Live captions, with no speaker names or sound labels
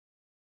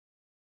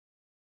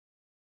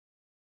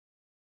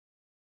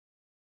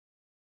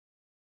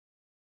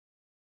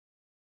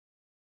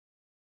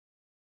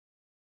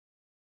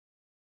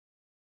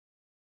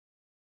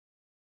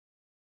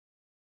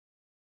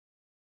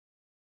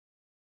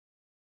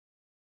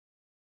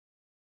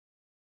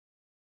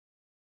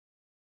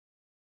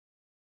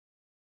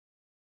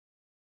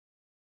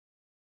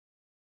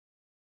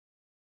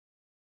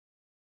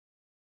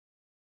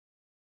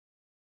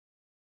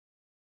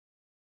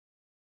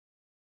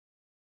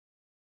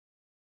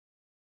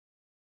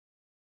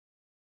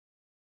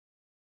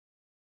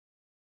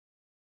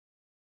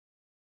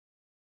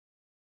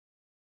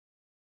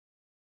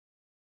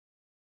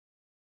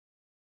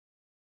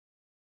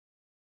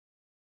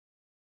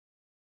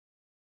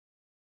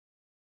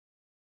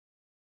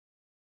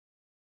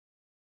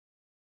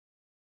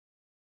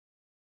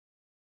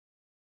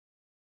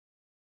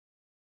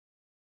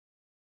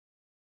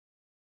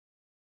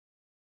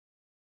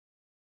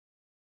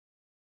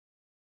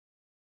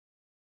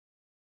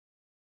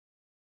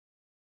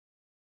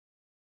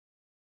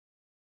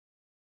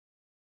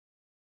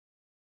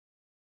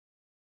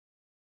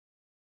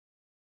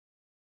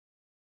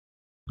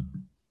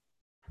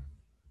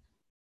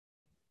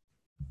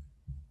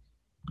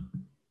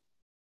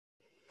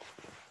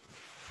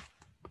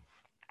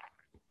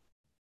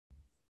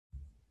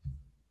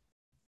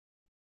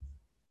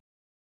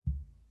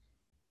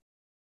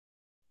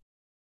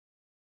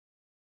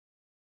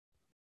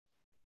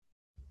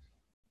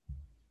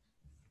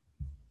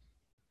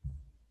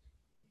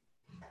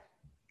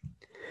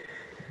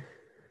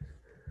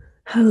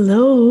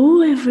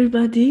Hello,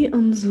 everybody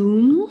on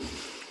Zoom.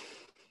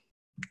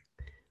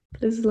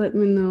 Please let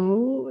me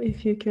know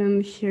if you can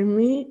hear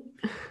me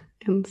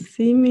and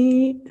see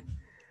me.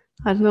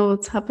 I don't know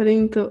what's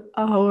happening to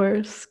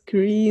our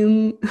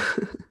screen.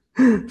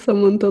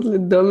 Someone totally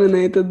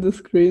dominated the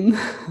screen.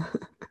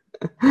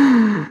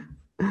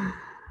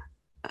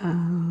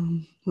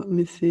 Let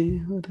me see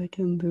what I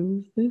can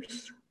do with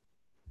this.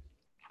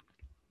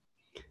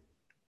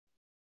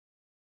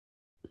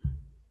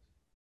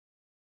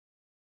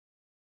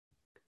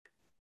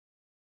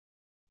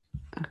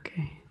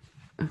 Okay.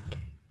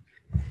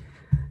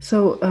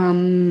 So,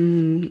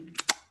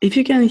 if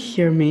you can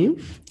hear me,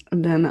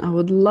 then I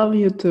would love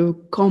you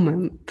to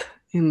comment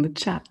in the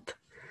chat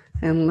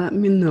and let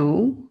me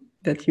know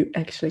that you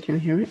actually can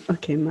hear me.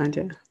 Okay,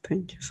 Nadia,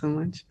 thank you so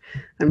much.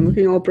 I'm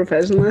looking all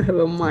professional. I have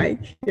a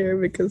mic here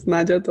because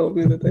Nadia told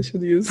me that I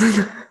should use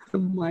a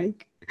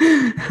mic.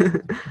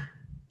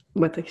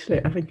 But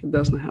actually, I think it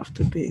doesn't have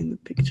to be in the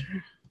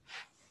picture.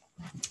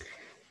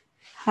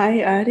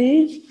 Hi,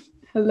 Ari.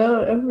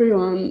 Hello,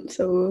 everyone.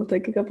 So we'll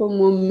take a couple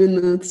more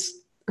minutes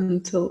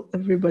until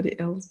everybody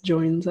else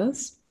joins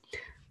us.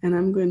 And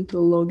I'm going to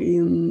log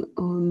in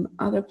on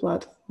other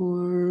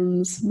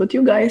platforms. But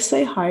you guys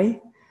say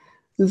hi.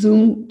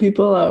 Zoom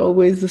people are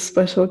always a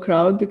special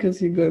crowd because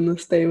you're going to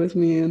stay with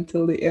me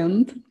until the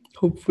end,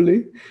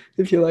 hopefully,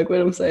 if you like what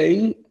I'm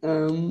saying.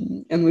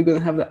 And we're going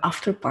to have the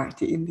after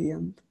party in the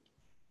end.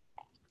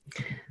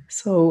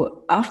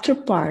 So after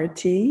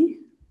party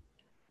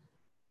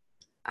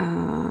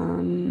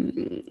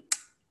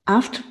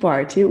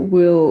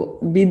will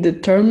be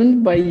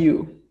determined by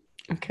you.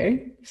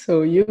 Okay,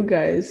 so you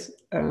guys,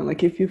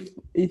 like if you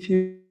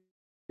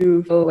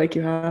feel like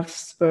you have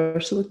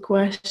special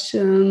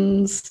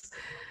questions,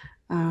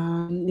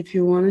 if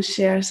you want to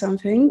share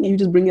something, you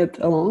just bring it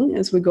along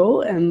as we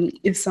go. And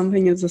if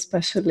something is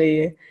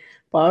especially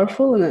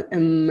powerful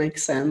and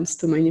makes sense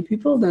to many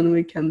people, then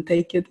we can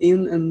take it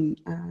in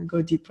and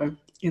go deeper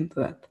into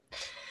that.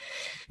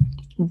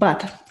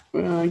 But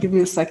give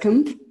me a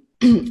second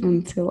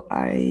until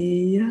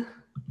I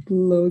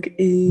log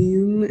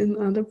in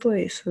other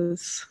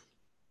places.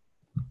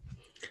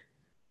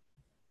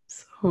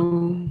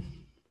 So,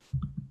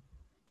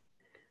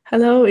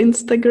 hello,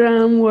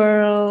 Instagram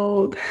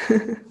world.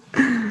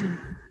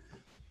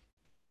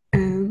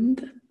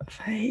 And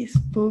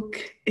Facebook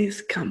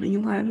is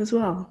coming live as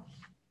well.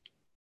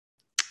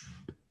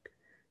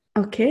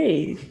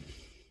 Okay.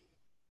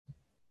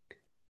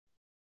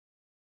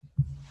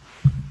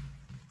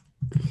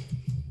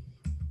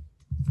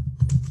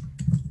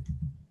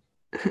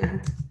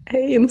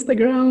 Hey,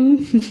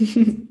 Instagram.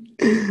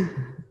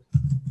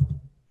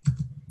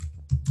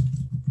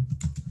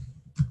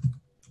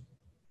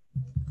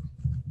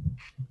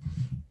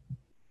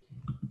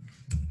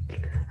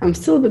 I'm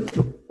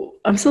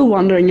still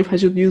wondering if I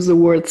should use the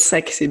word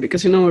sexy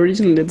because,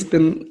 originally it's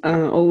been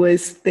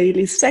always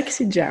daily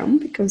sexy jam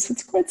because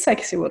it's quite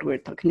sexy what we're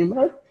talking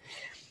about.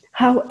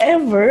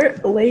 However,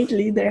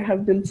 lately there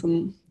have been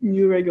some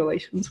new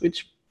regulations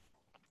which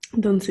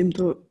don't seem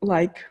to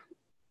like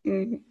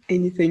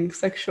anything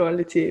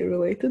sexuality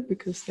related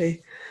because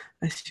they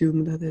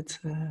assume that it's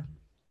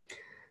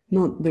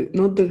not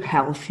the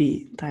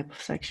healthy type of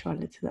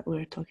sexuality that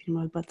we're talking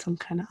about, but some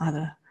kind of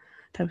other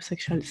type of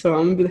sexuality. So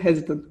I'm a bit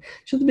hesitant.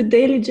 Should it be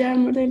daily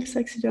jam or daily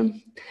sexy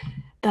jam?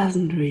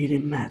 Doesn't really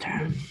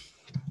matter.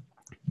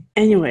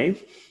 Anyway,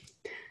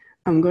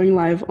 I'm going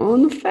live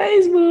on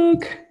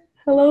Facebook.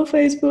 Hello,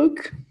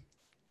 Facebook.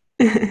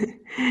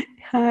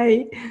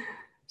 Hi.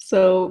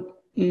 So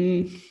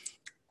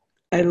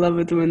I love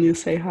it when you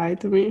say hi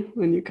to me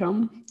when you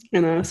come.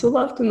 And I also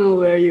love to know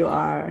where you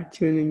are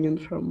tuning in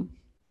from.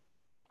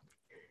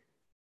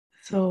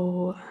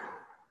 So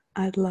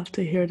I'd love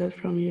to hear that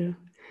from you.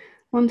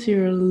 Once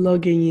you're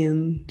logging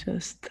in,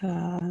 just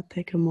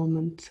take a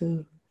moment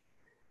to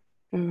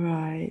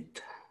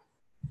write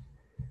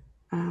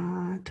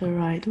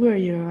where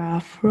you are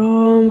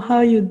from,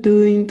 how you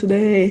doing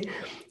today.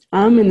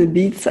 I'm in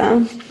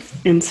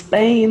Ibiza, in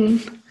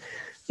Spain.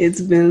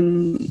 It's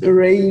been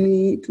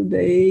rainy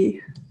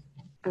today,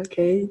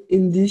 okay,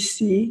 in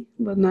DC,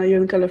 but now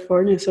you're in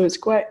California, so it's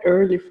quite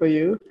early for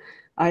you.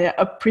 I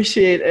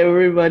appreciate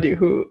everybody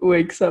who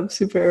wakes up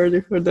super early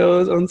for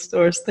those on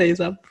store stays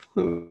up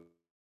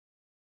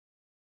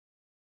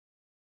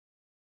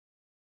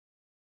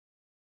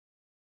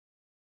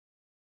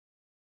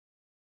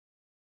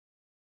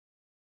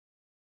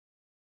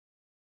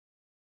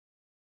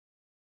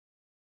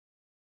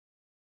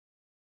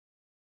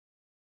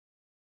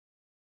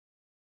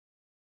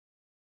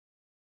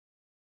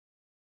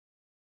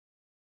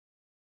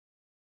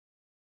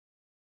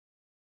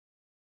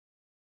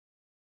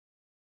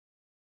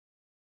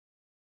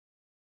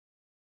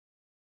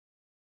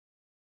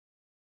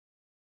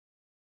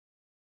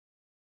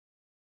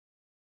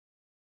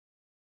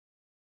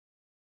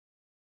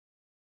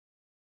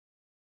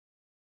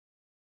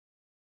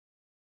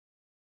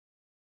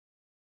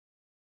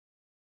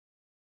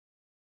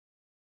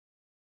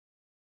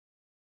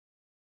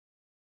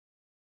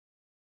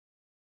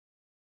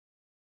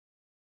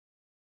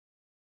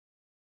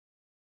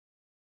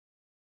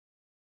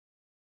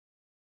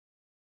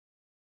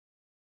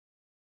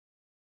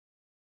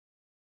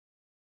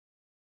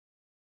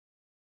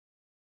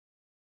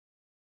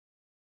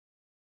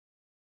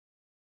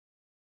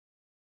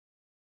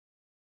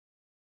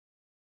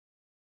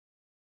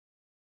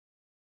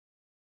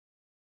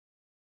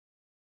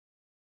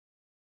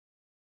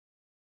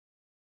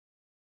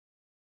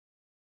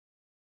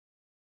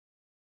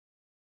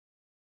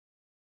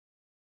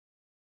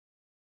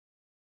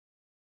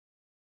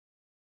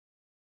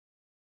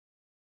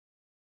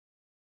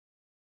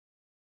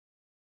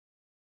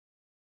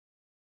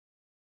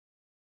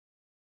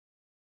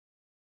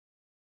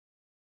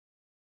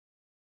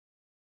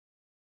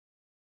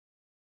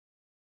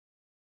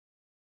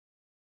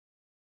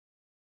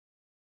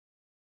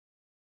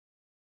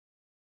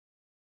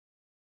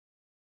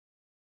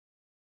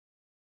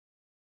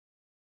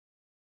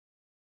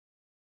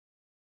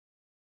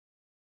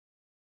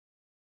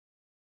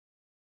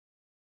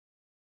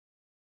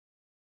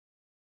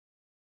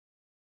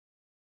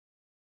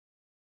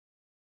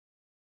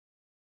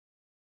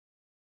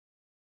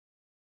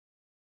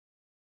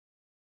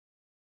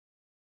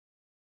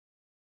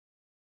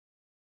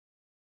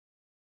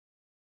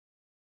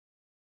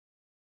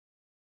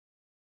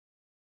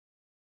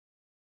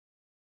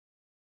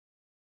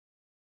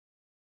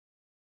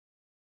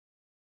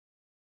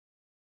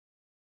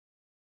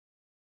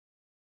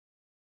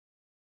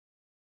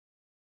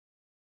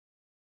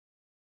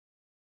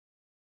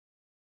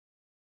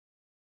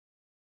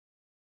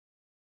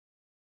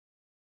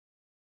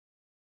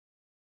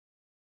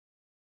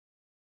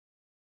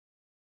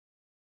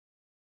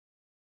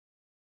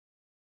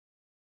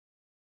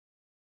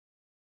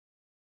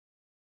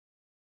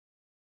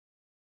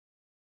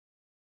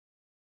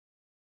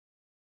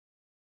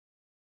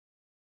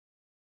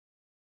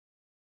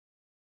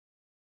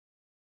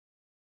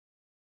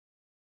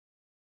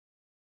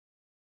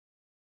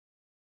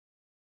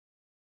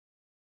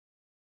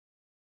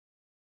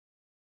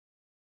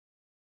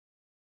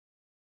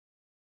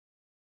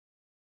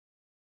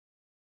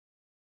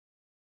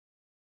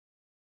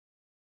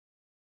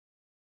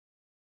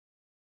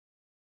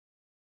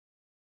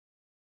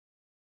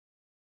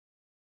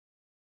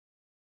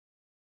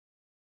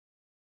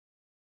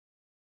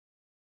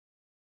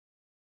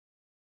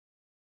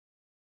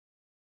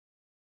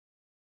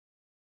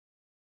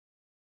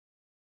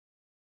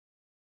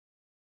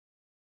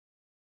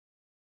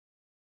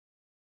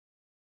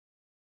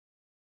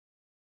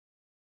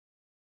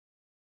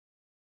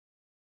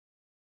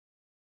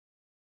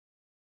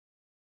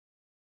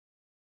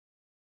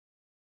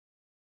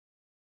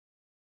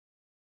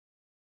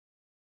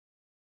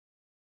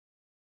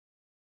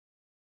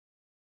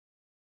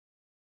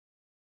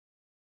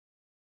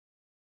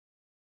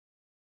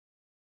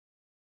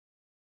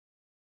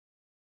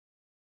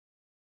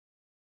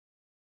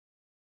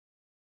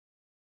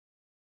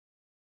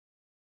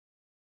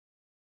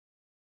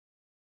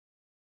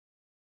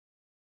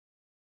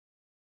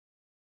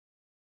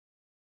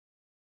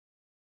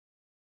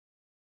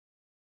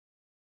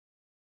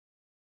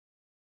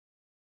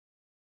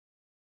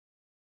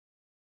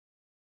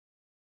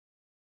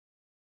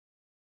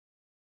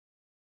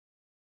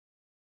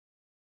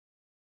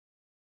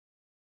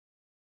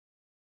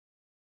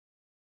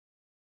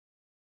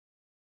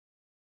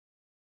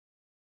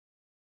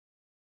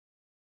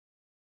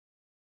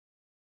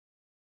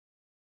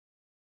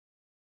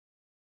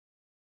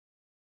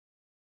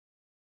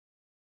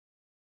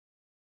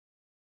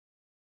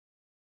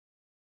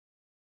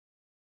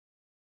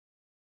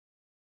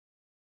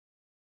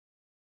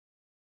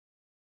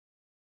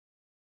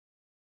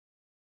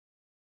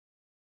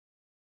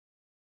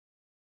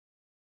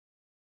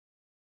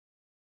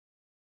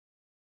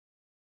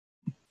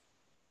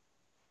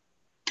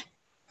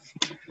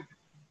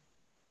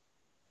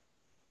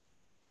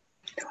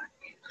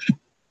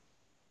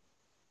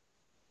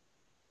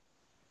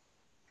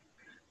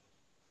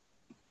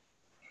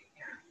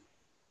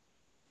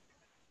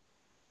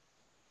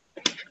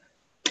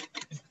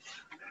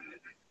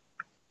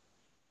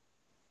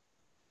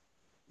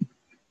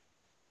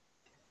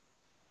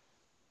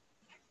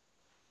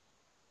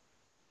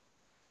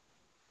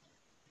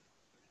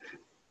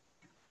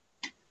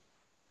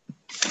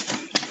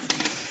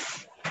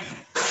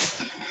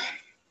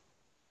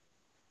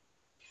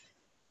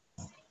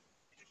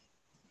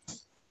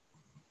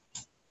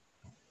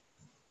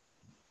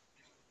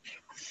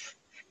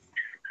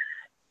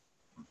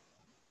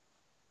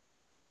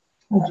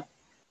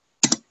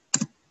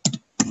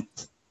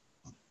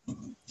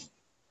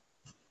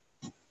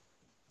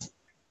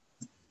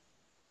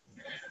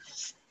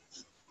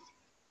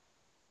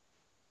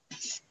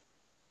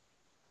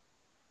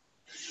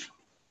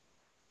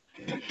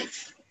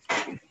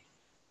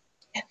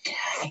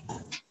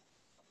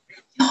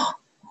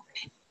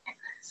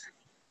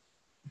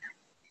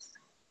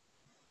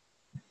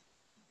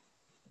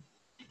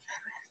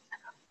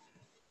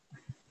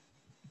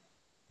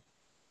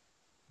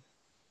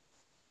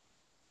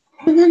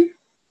Men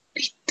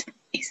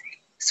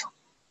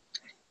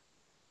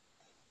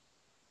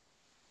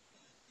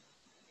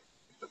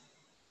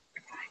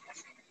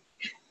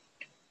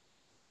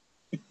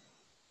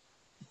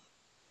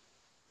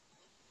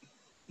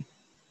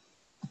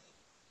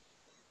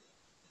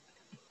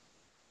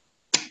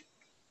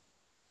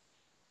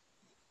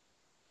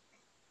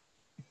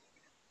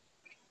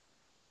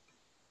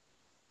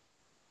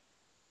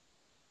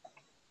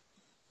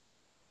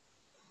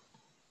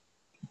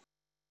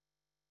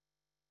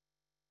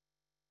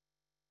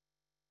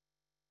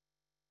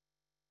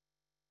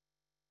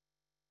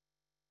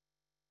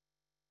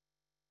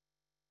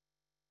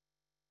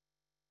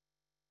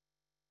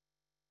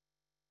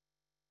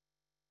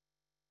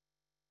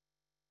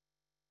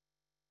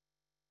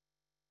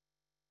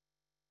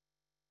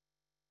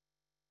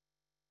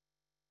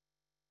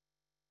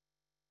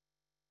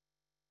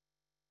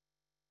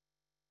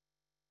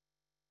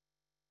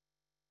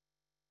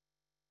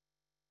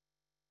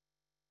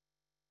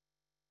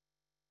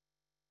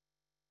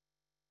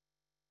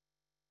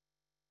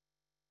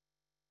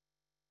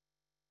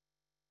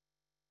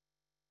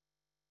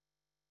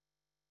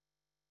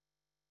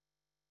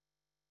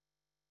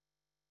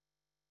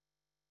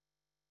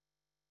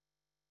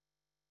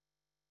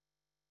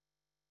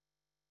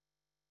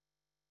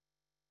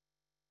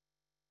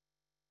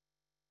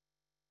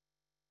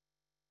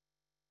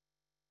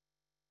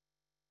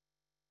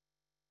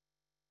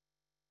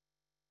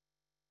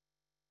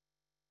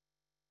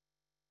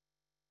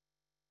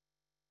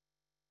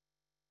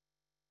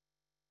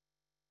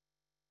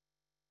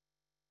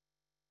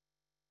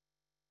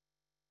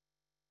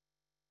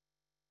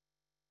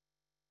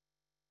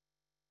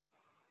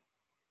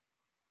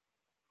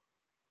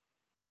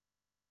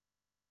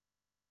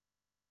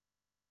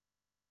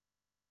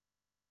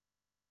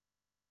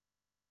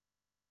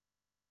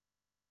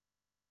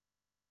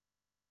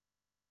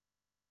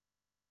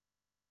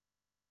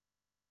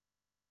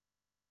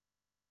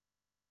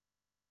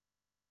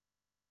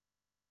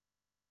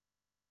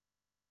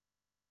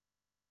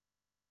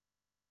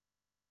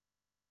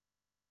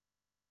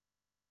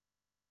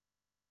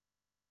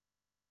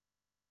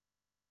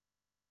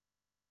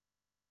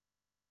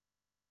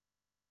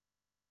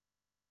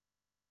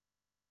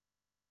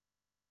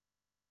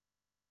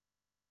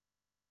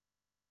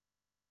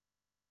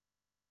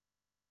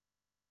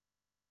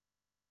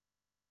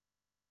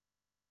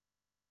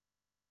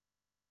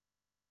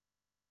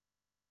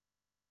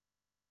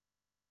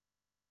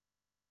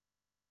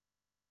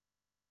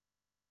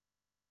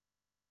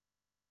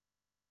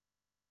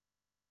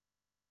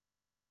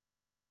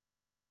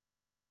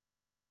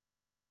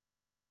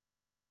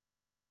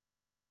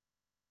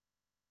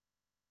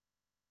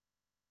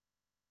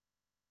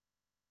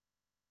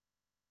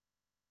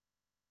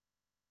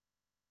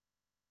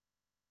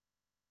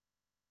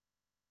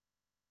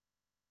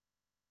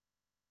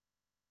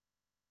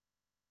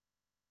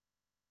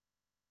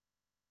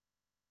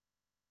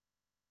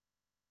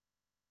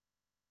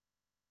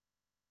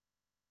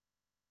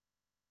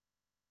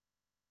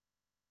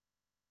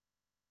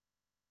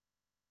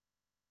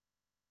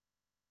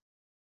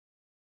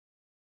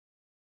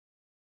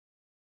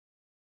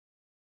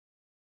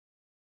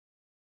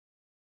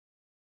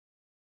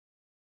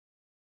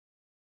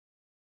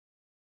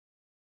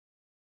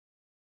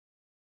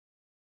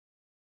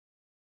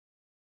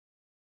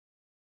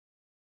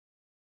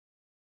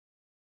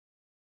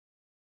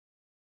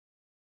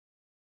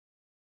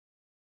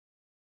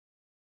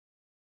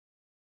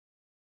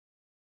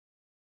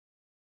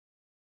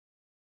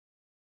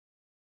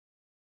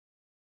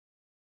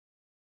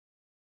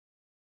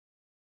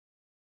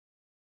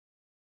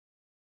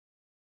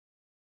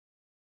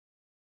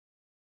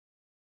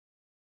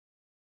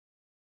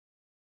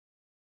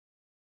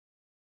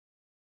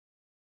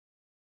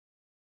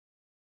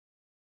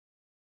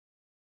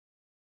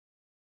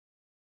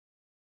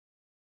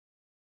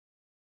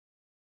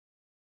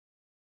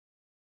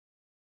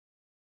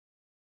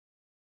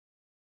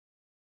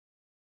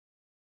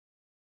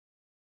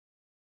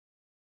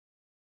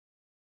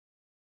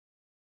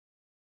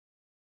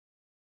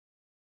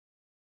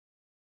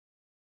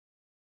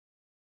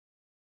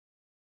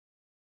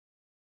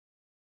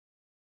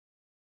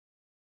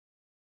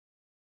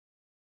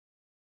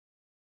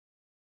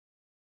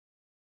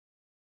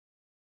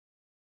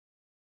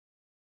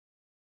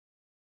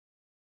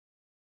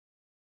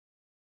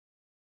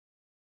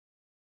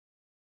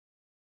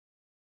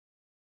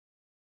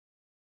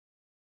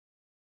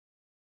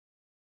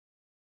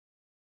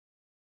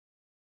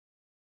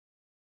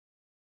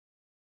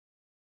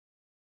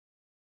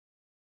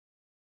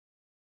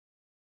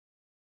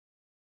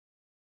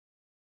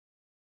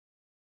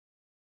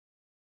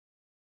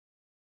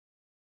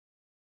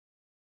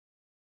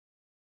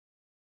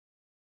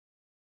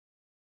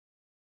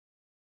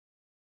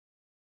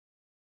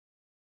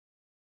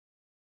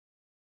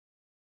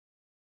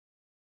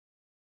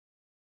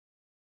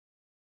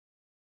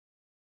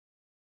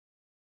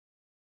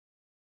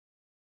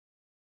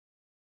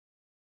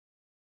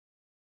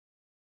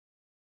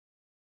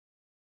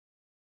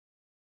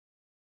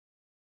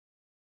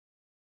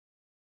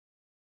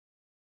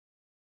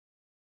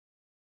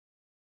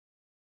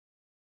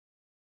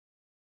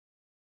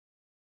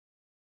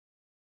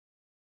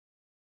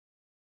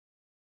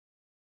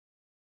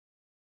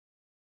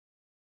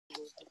There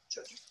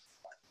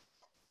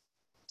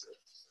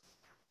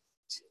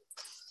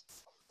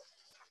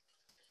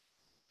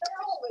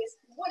are always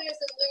winners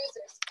and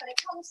losers when it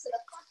comes to the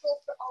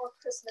battle for our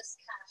Christmas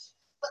cash.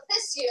 But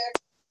this year,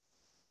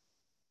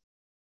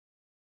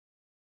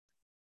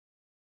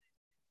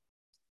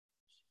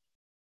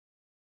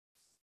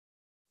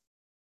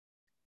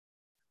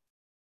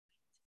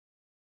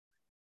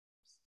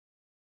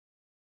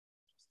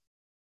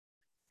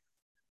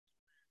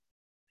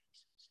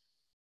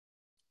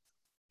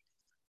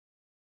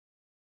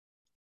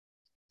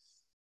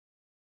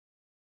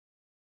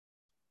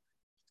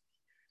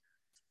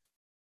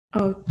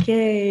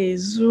 Okay,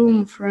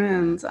 Zoom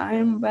friends, I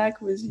am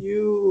back with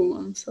you.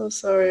 I'm so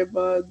sorry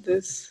about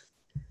this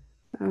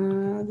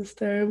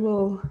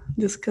terrible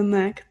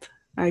disconnect.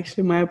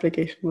 Actually, my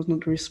application was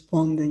not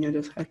responding. I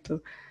just had to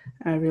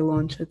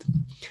relaunch it.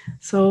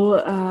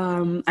 So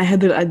I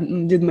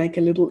did make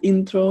a little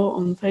intro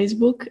on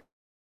Facebook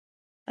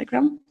and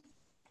Instagram.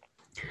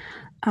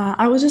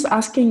 I was just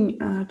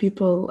asking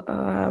people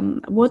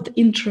what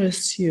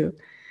interests you.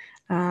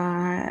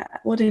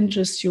 What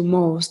interests you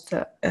most?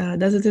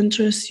 Does it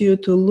interest you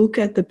to look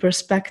at the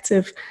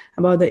perspective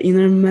about the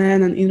inner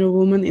man and inner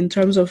woman in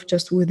terms of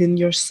just within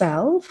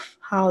yourself,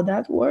 how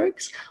that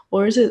works?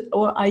 Or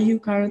are you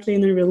currently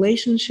in a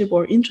relationship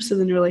or interested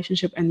in a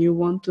relationship and you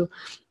want to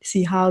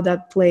see how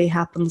that play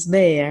happens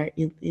there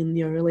in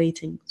your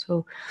relating?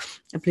 So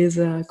please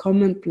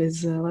comment,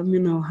 please let me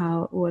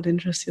know what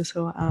interests you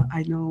so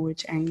I know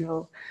which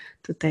angle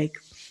to take.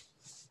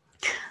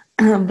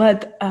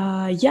 But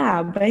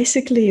yeah,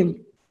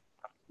 basically,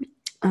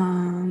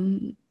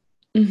 mhm.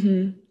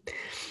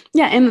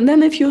 Yeah, and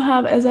then if you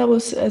have, as I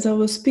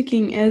was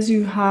speaking, as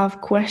you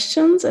have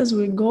questions as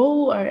we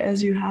go, or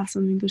as you have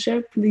something to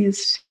share,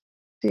 please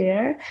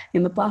share.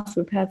 In the past,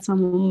 we've had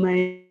some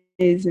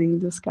amazing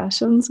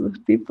discussions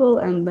with people,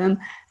 and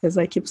then, as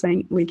I keep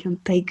saying, we can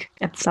take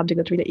a subject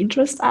that really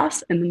interests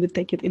us, and then we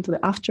take it into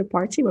the after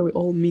party where we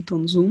all meet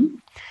on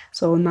Zoom.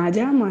 So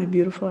Nadia, my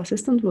beautiful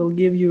assistant, will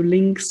give you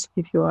links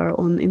if you are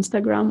on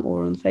Instagram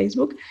or on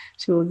Facebook.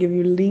 She will give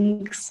you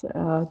links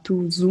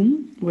to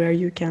Zoom where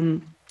you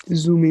can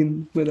zoom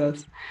in with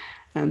us,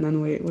 and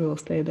then we will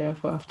stay there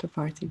for after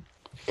party.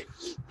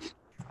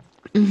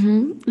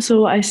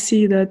 So I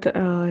see that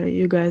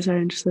you guys are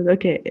interested.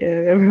 Okay,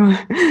 everyone.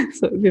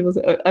 So people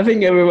say, I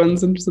think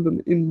everyone's interested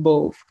in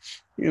both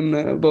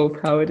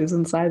how it is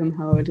inside and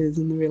how it is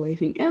in the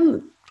relating,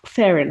 and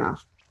fair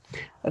enough.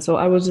 So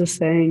I was just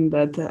saying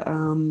that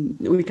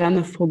we kind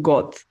of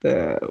forgot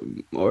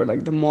or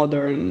like the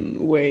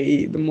modern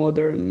way, the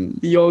modern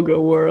yoga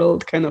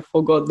world kind of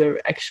forgot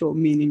the actual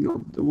meaning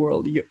of the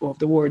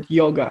word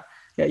yoga.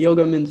 Yeah,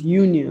 yoga means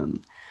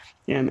union,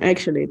 and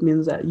actually it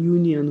means that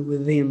union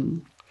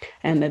within.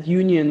 And that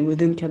union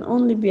within can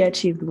only be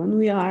achieved when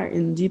we are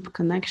in deep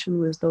connection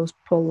with those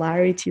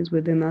polarities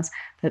within us,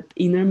 that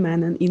inner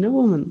man and inner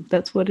woman.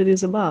 That's what it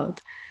is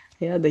about.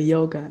 Yeah, the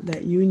yoga,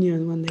 that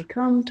union when they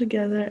come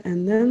together,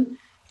 and then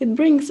it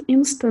brings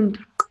instant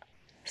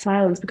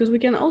silence, because we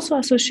can also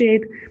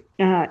associate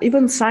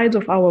even sides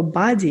of our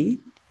body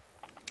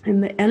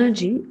and the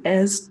energy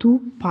as two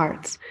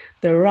parts.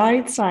 The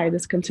right side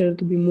is considered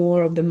to be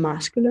more of the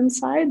masculine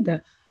side,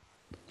 the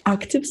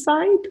active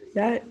side,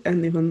 yeah,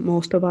 and even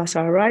most of us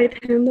are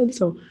right-handed,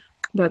 so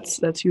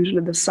that's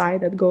usually the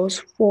side that goes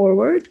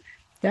forward,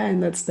 yeah,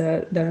 and that's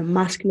the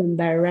masculine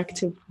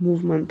directive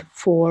movement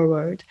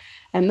forward.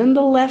 And then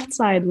the left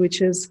side, which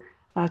is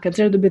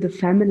considered to be the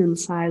feminine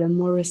side and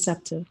more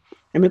receptive,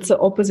 and it's the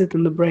opposite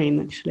in the brain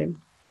actually.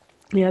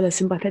 Yeah, the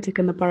sympathetic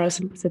and the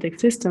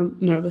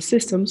parasympathetic nervous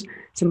systems.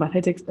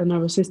 Sympathetic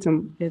nervous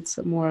system, it's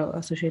more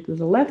associated with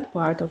the left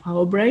part of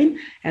our brain,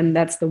 and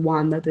that's the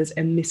one that is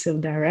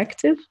emissive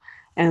directive.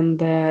 And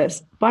the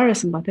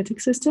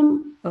parasympathetic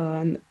system,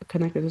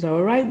 connected with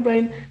our right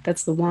brain,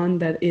 that's the one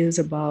that is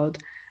about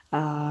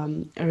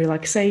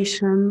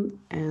relaxation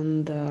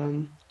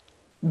and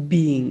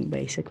being,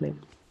 basically.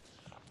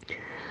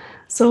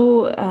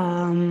 So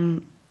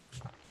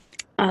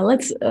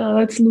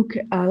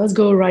let's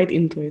go right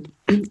into it.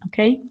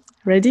 Okay,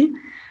 ready?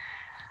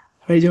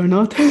 Ready or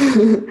not?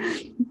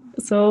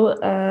 So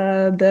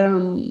the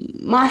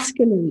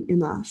masculine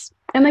in us.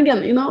 And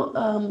again,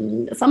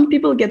 some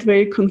people get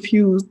very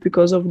confused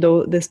because of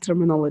this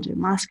terminology,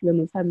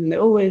 masculine and feminine. They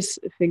always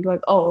think like,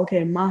 oh,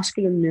 okay,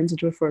 masculine means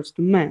it refers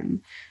to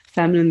men,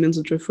 feminine means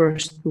it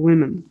refers to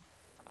women.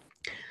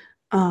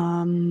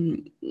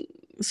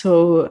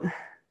 So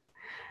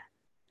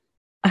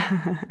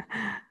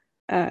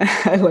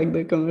I like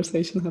the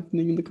conversation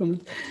happening in the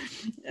comments.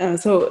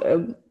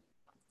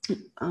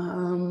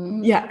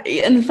 Yeah,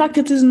 and in fact,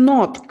 it is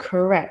not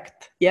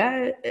correct.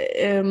 Yeah,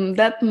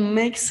 that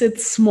makes it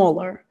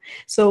smaller.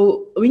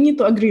 So we need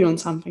to agree on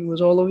something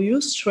with all of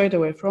you straight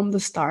away from the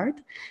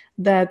start,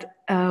 that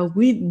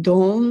we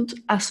don't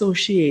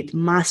associate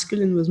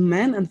masculine with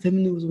men and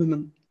feminine with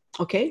women.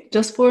 Okay,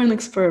 just for an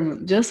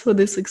experiment, just for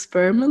this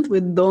experiment, we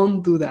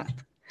don't do that.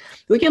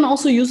 We can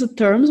also use the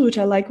terms, which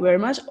I like very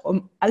much,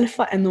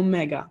 alpha and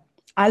omega.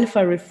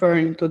 Alpha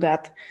referring to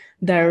that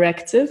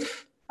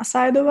directive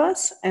side of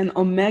us, and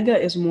omega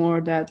is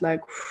more that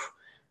like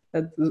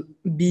that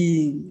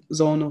being,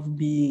 zone of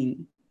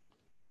being,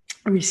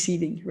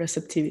 receiving,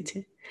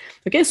 receptivity.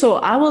 Okay, so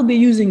I will be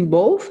using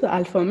both the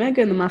alpha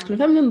omega and the masculine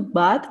feminine,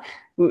 but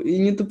you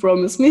need to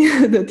promise me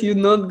that you're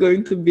not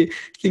going to be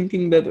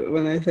thinking that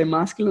when I say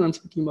masculine, I'm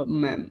speaking about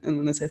men, and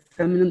when I say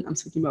feminine, I'm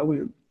speaking about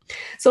women.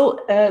 So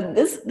there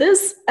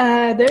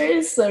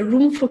is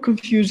room for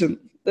confusion.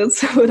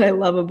 That's what I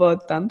love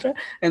about Tantra.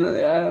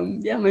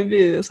 And yeah,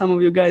 maybe some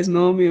of you guys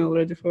know me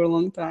already for a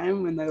long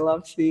time, and I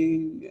love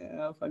seeing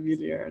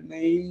familiar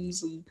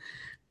names, and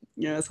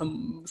yeah,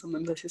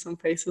 sometimes I see some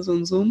faces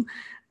on Zoom,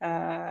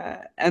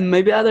 and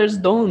maybe others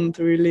don't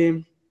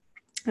really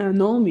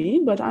know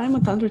me, but I'm a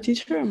Tantra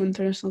teacher. I'm an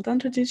international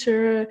Tantra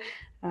teacher.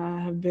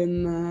 I've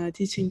been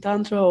teaching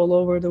Tantra all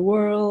over the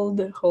world,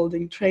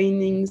 holding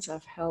trainings.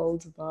 I've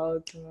held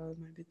about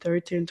maybe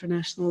 30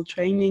 international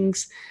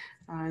trainings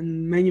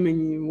and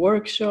many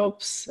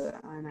workshops.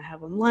 And I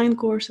have online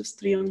courses,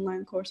 3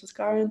 online courses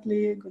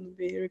currently. I'm going to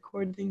be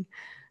recording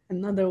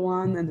another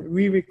one and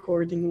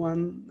re-recording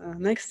one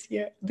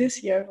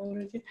this year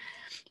already.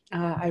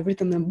 I've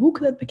written a book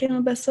that became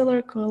a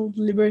bestseller called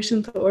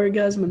Liberation to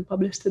Orgasm and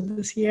published it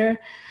this year.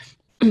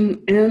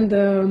 And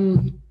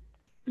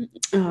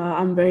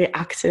I'm very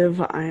active.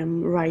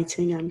 I'm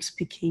writing, I'm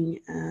speaking,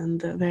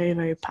 and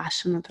very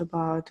passionate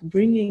about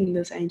bringing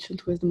this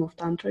ancient wisdom of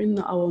Tantra in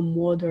our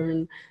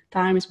modern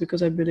times,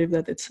 because I believe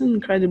that it's an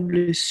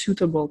incredibly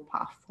suitable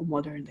path for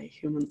modern day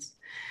humans.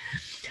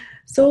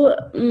 So,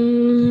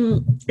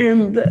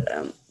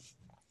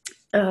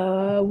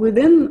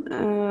 within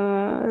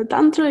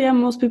Tantra, yeah,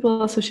 most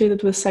people associate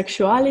it with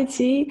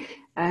sexuality,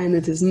 and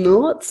it is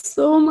not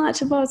so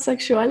much about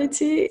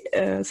sexuality.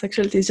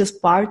 Sexuality is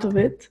just part of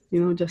it,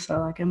 just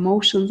like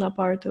emotions are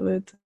part of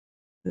it,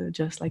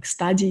 just like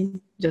study,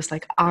 just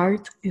like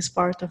art is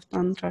part of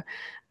Tantra.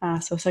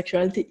 So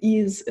sexuality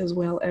is as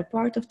well a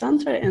part of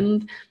Tantra,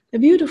 and a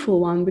beautiful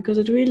one, because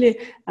it really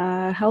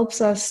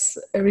helps us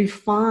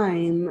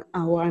refine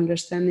our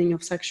understanding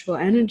of sexual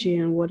energy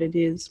and what it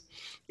is.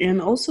 And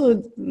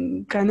also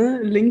kind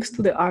of links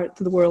to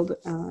the world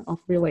of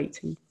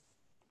relating.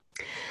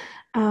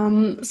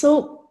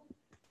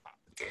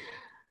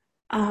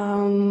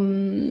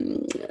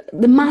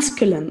 The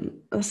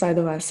masculine side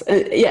of us,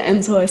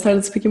 and so I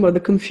started speaking about the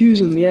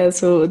confusion.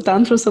 So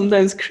Tantra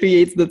sometimes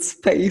creates that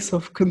space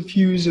of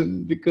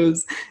confusion,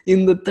 because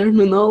in the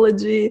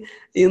terminology,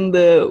 in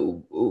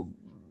the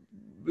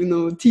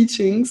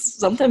teachings,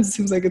 sometimes it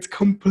seems like it's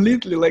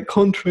completely like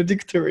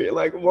contradictory.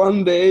 Like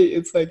one day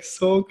it's like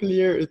so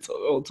clear, it's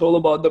all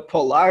about the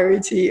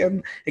polarity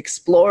and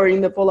exploring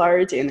the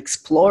polarity and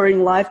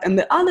exploring life, and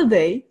the other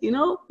day,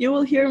 you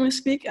will hear me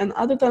speak, and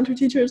other Tantra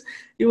teachers,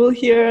 you will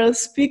hear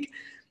us speak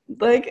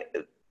like,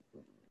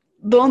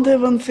 don't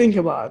even think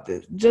about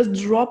it, just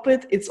drop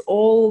it, it's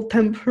all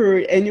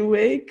temporary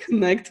anyway.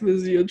 Connect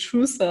with your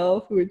true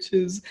self, which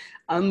is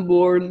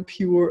unborn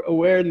pure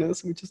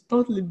awareness, which is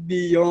totally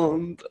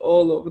beyond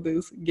all of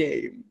this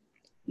game.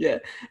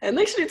 And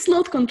actually it's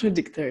not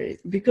contradictory,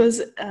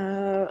 because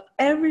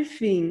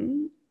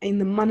everything in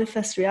the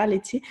manifest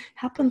reality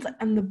happens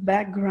in the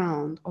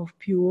background of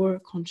pure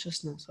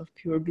consciousness, of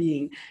pure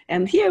being.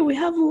 And here we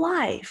have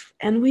life,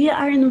 and we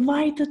are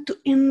invited to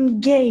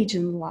engage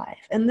in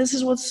life. And this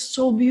is what's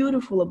so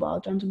beautiful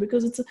about Tantra,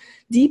 because it's a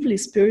deeply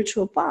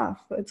spiritual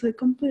path. It's a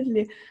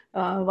completely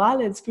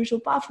valid spiritual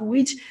path,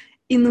 which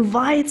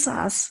invites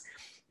us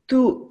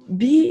to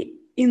be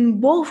in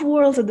both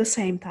worlds at the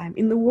same time.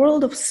 In the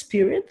world of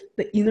spirit,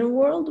 the inner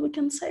world, we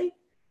can say.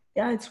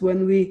 It's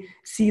when we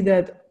see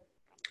that,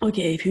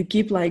 okay, if you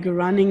keep like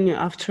running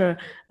after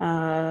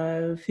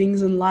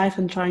things in life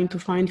and trying to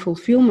find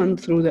fulfillment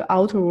through the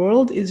outer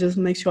world, it just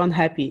makes you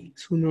unhappy.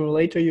 Sooner or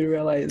later you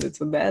realize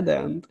it's a dead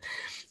end.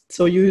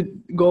 So you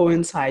go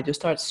inside, you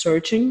start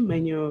searching.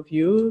 Many of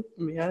you,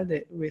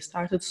 we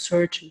started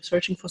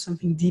searching for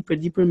something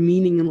deeper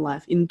meaning in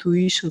life,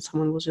 intuition.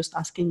 Someone was just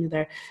asking me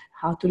there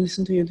how to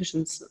listen to your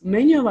intuitions.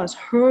 Many of us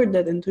heard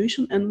that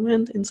intuition and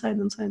went inside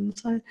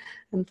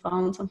and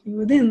found something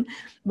within.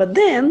 But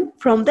then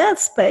from that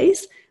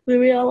space, we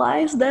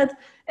realized that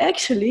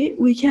actually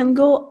we can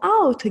go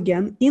out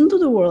again into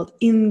the world,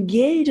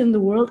 engage in the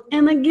world,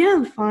 and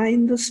again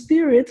find the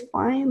spirit,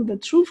 find the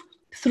truth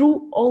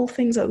through all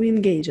things that we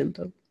engage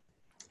into.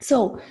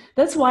 So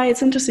that's why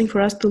it's interesting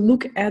for us to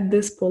look at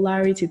this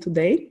polarity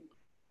today.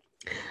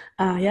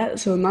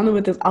 So none of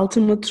it is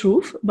ultimate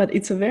truth, but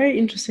it's a very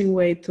interesting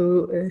way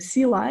to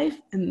see life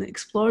and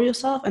explore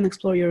yourself and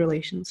explore your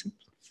relationships.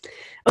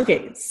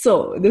 Okay,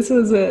 so this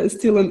is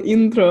still an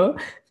intro,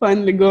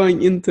 finally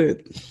going into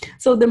it.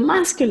 So the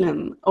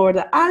masculine or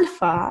the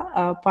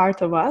alpha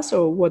part of us,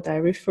 or what I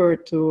refer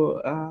to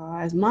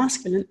as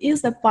masculine,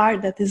 is the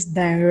part that is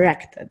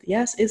directed.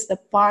 Yes, it's the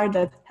part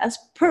that has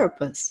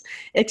purpose.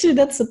 Actually,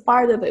 that's the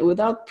part that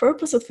without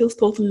purpose, it feels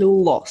totally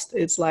lost.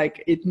 It's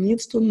like it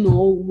needs to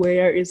know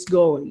where it's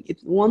going.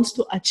 It wants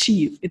to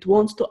achieve. It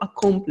wants to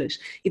accomplish.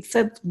 It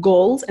sets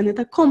goals and it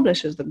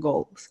accomplishes the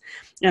goals.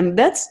 And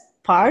that's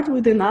part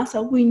within us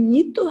that we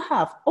need to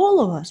have, all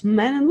of us,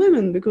 men and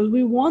women, because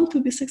we want to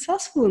be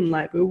successful in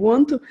life. We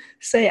want to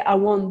say, I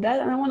want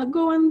that, and I want to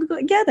go and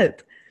get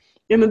it.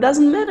 And it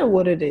doesn't matter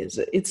what it is.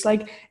 It's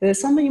like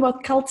there's something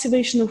about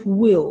cultivation of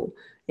will.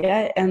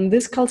 Yeah, and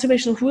this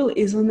cultivation of will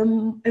is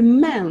an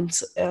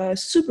immense,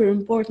 super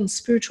important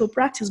spiritual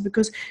practice,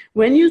 because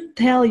when you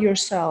tell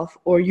yourself,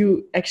 or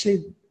you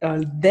actually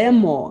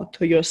demo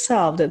to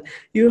yourself that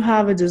you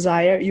have a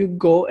desire, you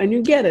go and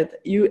you get it.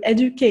 You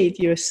educate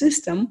your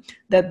system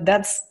that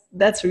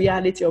that's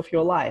reality of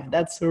your life.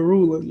 That's the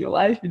rule in your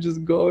life. You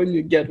just go and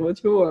you get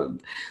what you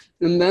want.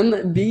 And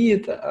then be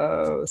it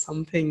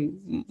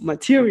something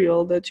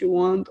material that you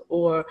want,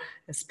 or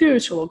a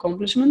spiritual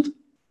accomplishment,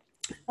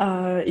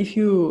 if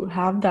you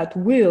have that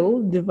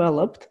will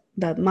developed,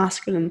 that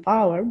masculine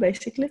power,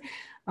 basically,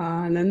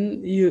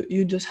 then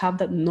you just have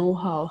that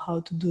know-how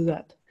how to do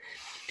that.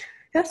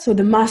 Yeah, so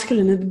the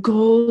masculine, it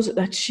goes, it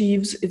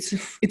achieves,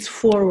 it's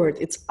forward,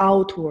 it's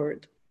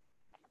outward.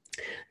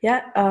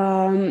 Yeah,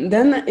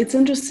 then it's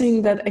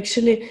interesting that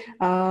actually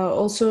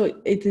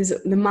also it is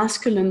the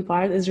masculine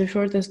part is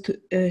referred as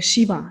to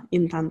Shiva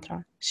in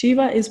Tantra.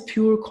 Shiva is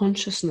pure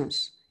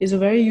consciousness. Is a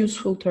very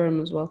useful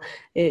term as well.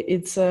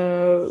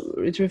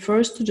 It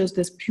refers to just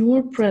this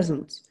pure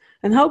presence.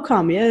 And how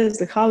come? Yes,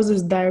 the house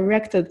is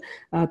directed,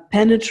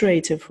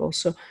 penetrative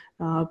also,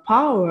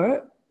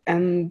 power,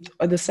 and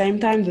at the same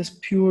time this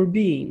pure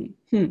being.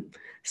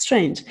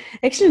 Strange.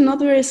 Actually, not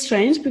very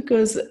strange,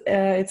 because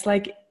it's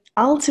like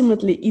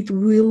ultimately it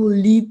will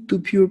lead to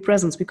pure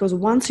presence, because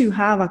once you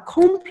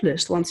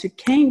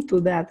came to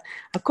that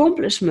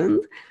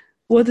accomplishment,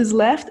 what is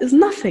left is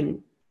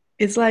nothing.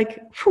 It's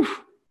like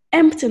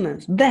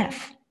emptiness,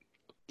 death.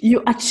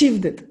 You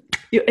achieved it.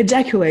 You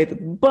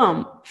ejaculated.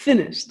 Boom,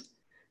 finished.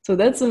 So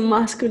that's a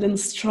masculine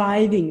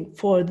striving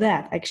for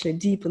that, actually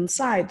deep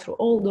inside, through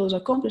all those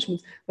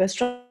accomplishments. We're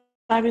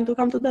striving to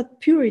come to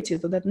that purity,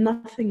 to that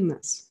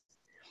nothingness.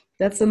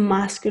 That's a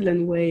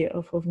masculine way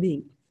of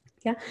being.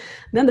 Yeah.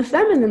 Then the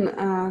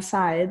feminine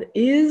side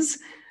is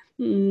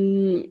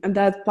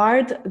that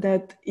part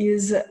that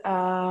is,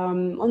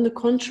 on the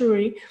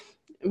contrary,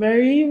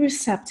 very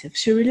receptive.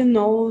 She really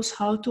knows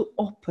how to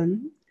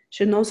open.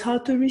 She knows how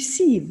to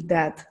receive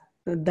that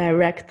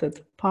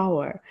directed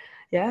power.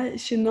 Yeah,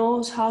 she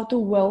knows how to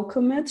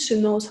welcome it. She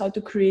knows how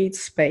to create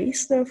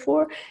space,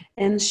 therefore,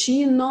 and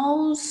she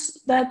knows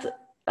that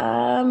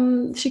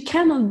she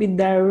cannot be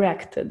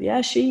directed.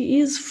 Yeah, she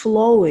is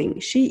flowing.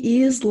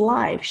 She is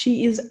life.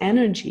 She is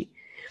energy.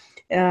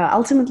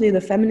 Ultimately, the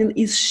feminine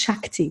is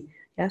Shakti.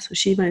 Yeah, so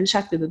Shiva and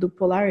Shakti, the two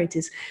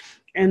polarities,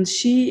 and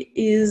she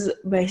is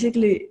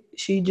basically,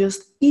 she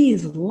just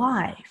is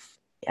life.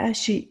 Yeah,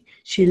 she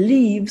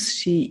lives.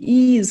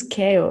 She is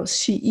chaos.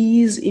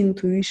 She is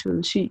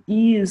intuition. She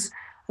is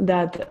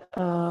that.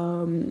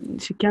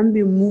 She can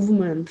be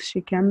movement.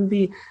 She can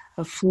be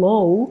a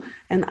flow,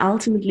 and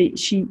ultimately,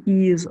 she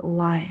is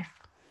life.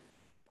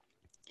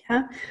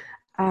 Yeah.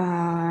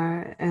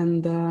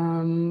 And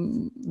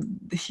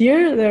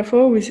here,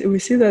 therefore, we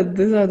see that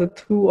these are the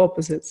two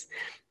opposites.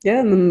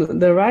 Yeah,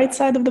 and the right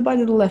side of the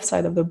body, the left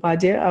side of the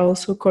body are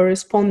also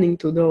corresponding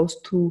to those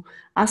two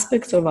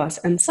aspects of us.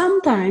 And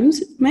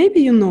sometimes, maybe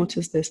you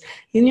notice this,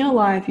 in your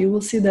life, you will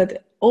see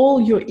that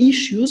all your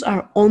issues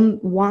are on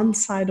one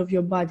side of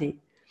your body,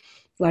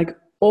 like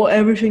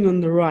everything on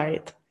the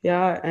right.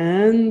 Yeah,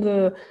 and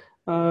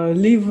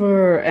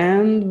liver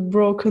and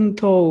broken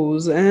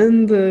toes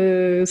and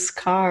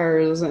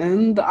scars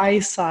and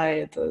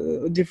eyesight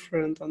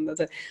different on that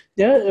side.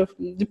 Yeah,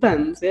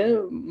 depends.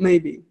 Yeah,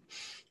 maybe.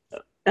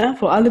 Yeah,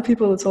 for other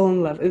people it's all on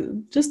the left.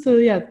 Just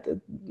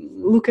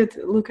look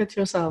at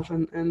yourself,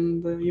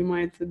 and you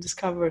might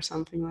discover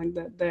something like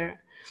that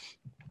there.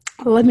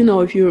 Let me know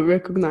if you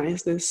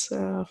recognize this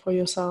for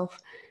yourself.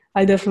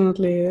 I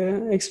definitely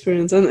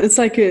experienced, and it's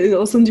like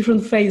also in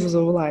different phases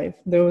of life.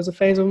 There was a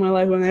phase of my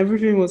life when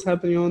everything was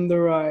happening on the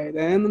right,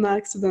 and an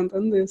accident,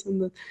 and this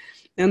and that,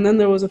 and then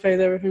there was a phase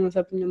everything was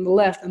happening on the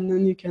left, and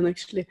then you can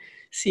actually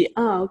see,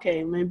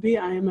 okay, maybe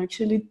I am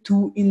actually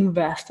too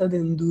invested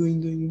in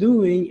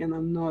doing, and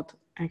I'm not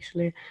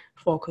actually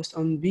focused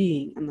on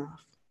being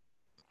enough.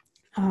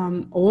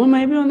 Or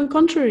maybe on the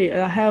contrary,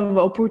 I have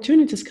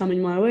opportunities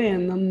coming my way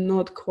and I'm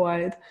not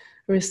quite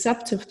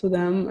receptive to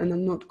them, and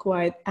I'm not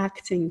quite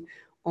acting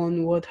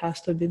on what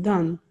has to be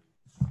done.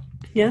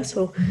 Yeah,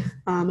 so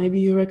maybe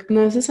you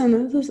recognize this,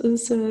 and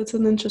it's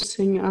an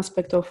interesting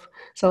aspect of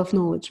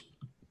self-knowledge.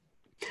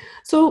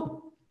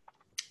 So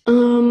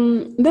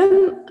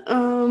then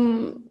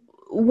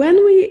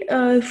when we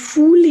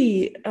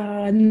fully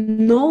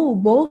know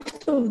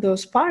both of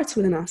those parts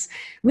within us,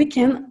 we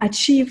can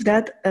achieve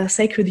that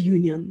sacred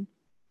union.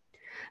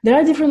 There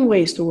are different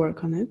ways to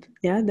work on it.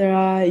 Yeah, there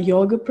are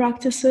yoga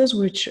practices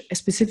which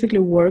specifically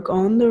work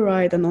on the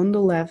right and on the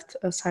left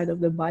side of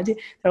the body.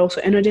 There are also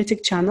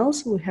energetic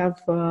channels. We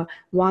have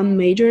one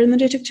major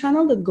energetic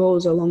channel that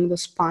goes along the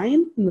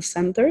spine in the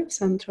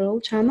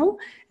central channel,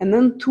 and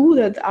then two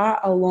that are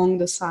along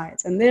the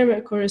sides, and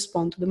they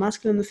correspond to the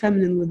masculine and the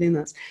feminine within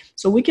us.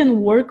 So we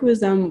can work with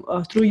them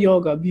through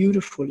yoga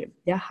beautifully.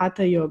 Yeah,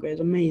 hatha yoga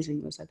is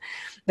amazing with that.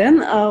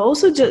 Then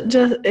also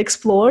just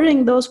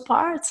exploring those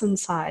parts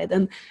inside,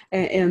 and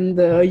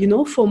you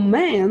know, for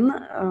men,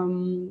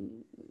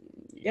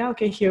 yeah,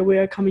 okay, here we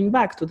are coming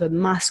back to that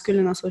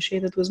masculine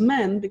associated with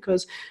men,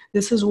 because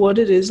this is what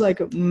it is.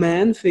 Like,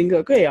 men think,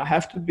 okay, I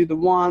have to be the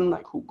one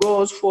like who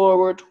goes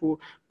forward, who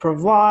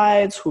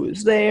provides, who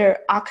is there,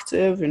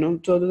 active, you know.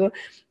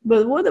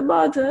 But what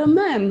about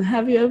men?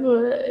 Have you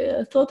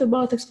ever thought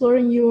about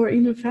exploring your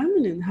inner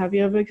feminine? Have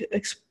you ever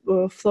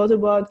thought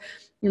about,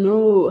 you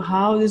know,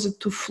 how is it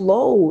to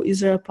flow? Is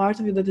there a part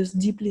of you that is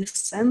deeply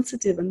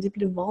sensitive and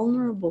deeply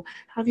vulnerable?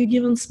 Have you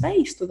given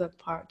space to that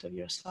part of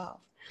yourself?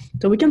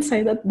 So we can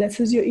say that this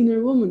is your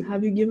inner woman.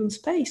 Have you given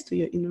space to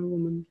your inner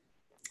woman?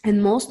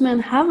 And most men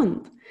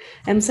haven't.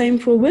 And same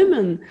for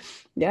women.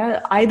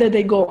 Yeah, either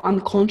they go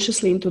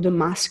unconsciously into the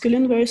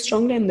masculine very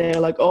strongly, and they're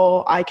like,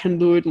 oh, I can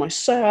do it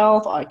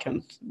myself. I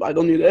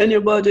don't need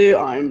anybody.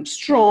 I'm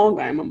strong.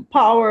 I'm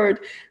empowered.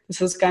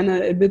 This is kind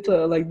of a bit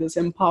like this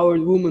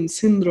empowered woman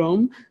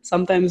syndrome.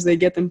 Sometimes they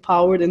get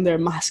empowered in their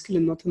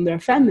masculine, not in their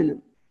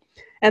feminine.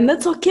 And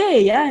that's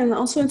okay, yeah. And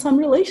also in some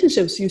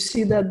relationships, you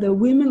see that the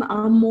women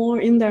are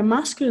more in their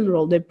masculine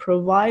role. They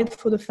provide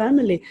for the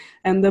family,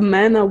 and the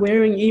men are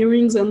wearing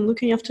earrings and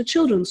looking after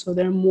children. So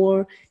they're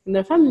more in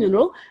their feminine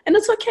role. And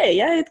it's okay,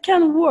 yeah, it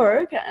can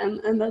work,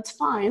 and that's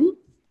fine.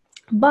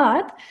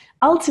 But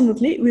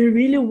ultimately, we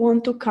really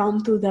want to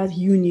come to that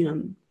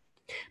union.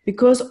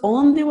 Because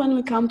only when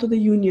we come to the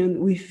union,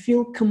 we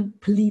feel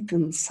complete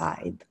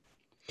inside.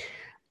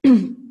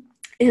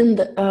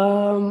 And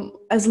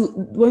as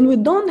when we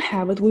don't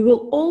have it, we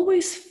will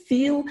always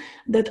feel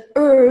that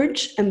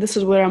urge. And this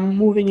is where I'm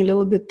moving a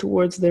little bit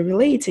towards the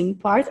relating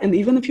part. And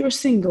even if you're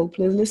single,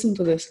 please listen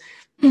to this.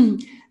 Then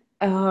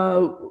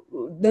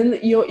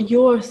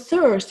your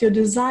thirst, your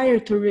desire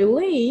to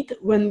relate,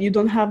 when you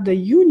don't have the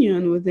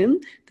union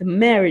within the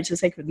marriage, the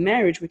sacred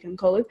marriage, we can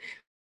call it.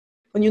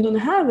 When you don't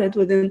have it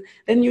within,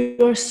 then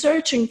you're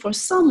searching for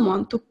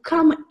someone to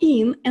come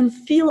in and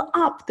fill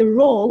up the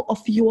role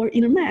of your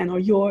inner man or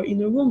your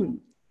inner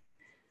woman.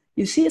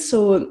 You see,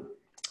 so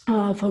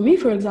for me,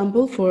 for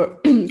example, for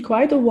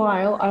quite a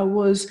while, I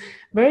was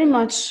very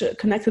much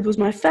connected with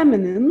my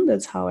feminine.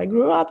 That's how I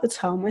grew up. That's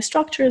how my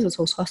structure is. It's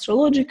also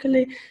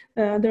astrologically,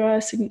 there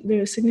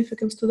is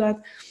significance to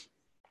that.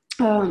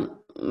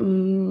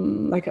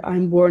 Like,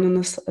 I'm born in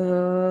a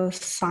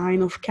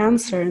sign of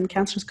Cancer, and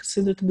Cancer is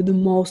considered to be the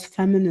most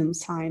feminine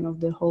sign of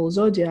the whole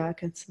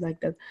zodiac. It's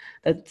like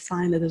that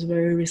sign that is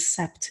very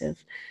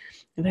receptive,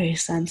 very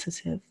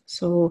sensitive.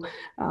 So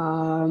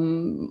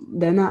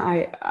then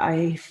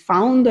I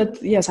found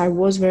that, yes, I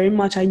was very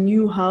much, I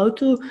knew how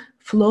to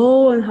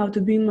flow and how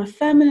to be in my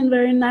feminine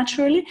very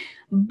naturally,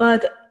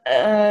 but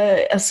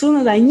as soon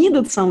as I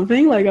needed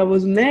something, like I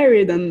was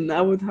married and I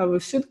would have a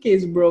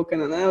suitcase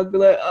broken and I would be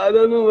like, I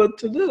don't know what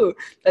to do.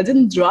 I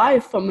didn't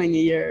drive for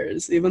many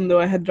years. Even though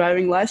I had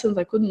driving license,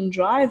 I couldn't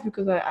drive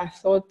because I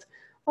thought,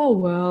 oh,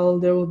 well,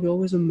 there will be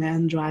always a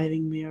man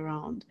driving me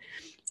around.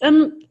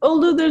 And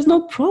although there's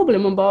no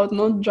problem about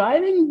not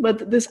driving,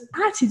 but this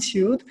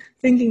attitude,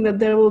 thinking that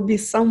there will be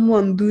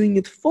someone doing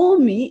it for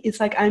me, it's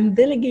like I'm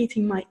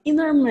delegating my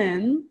inner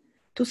man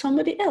to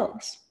somebody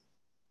else.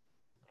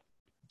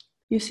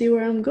 You see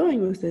where I'm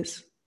going with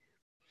this?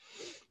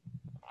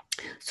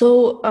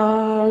 So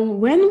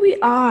when we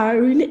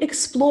are really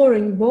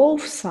exploring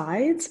both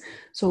sides,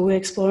 so we're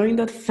exploring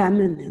that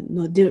feminine,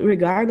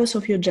 regardless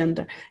of your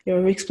gender,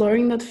 you're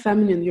exploring that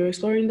feminine, you're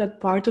exploring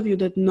that part of you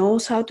that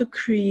knows how to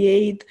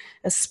create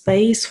a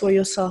space for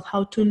yourself,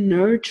 how to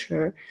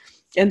nurture.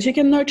 And she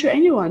can nurture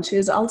anyone.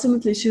 She's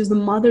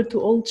the mother to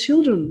all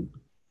children.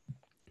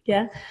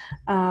 Yeah.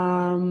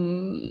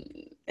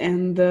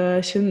 And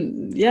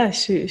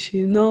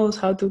she knows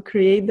how to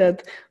create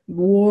that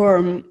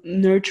warm,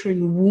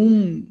 nurturing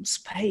womb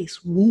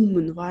space, womb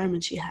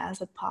environment. She has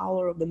the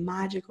power of the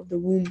magic of the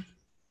womb.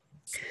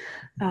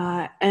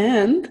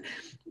 And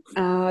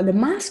the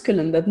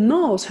masculine that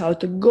knows how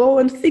to go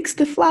and fix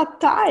the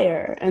flat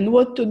tire and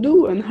what to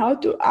do and how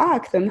to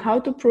act and how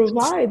to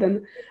provide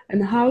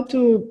and how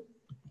to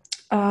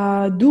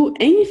do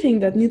anything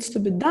that needs to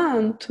be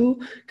done to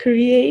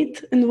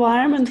create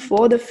environment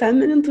for the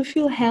feminine to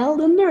feel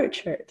held and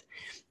nurtured.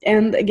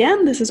 And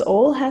again, this is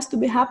all has to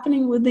be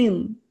happening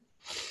within.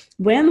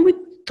 When we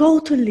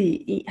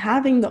totally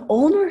having the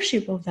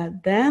ownership of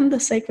that, then the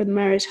sacred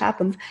marriage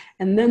happens,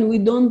 and then we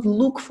don't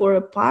look for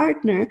a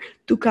partner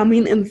to come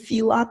in and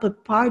fill up a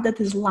part that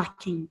is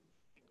lacking.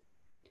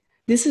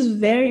 This is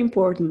very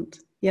important,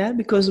 yeah,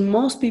 because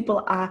most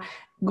people are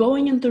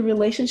going into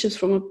relationships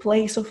from a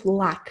place of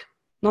lack.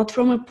 not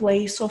from a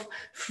place of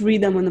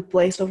freedom and a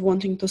place of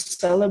wanting to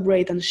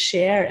celebrate and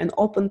share and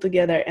open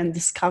together and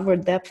discover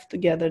depth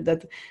together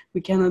that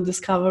we cannot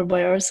discover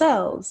by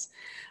ourselves.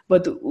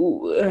 But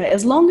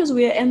as long as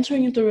we are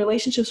entering into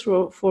relationships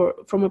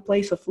from a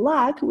place of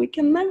lack, we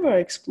can never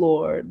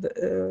explore,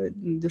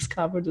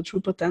 discover the true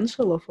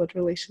potential of what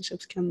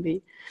relationships can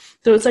be.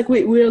 So it's like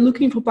we are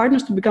looking for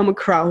partners to become a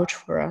couch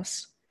for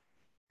us,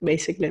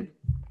 basically.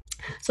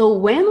 So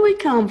when we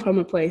come from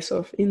a place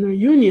of inner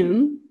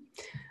union,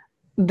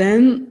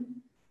 then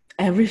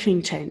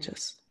everything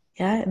changes.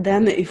 Yeah.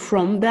 Then if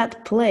from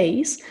that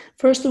place,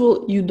 first of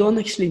all, you don't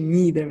actually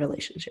need a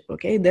relationship.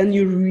 Okay. Then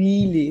you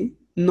really,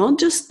 not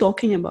just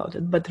talking about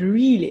it, but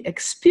really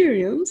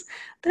experience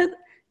that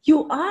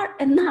you are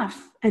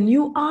enough and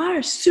you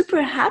are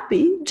super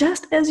happy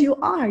just as you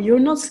are. You're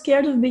not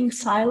scared of being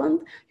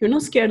silent. You're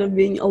not scared of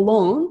being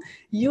alone.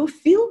 You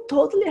feel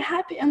totally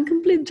happy and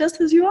complete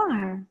just as you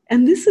are.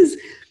 And this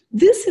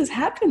is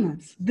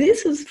happiness.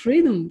 This is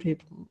freedom,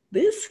 people.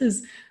 This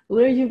is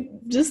where you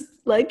just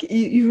like,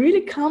 you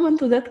really come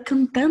into that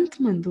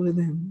contentment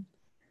within.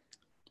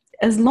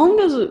 As long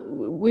as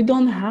we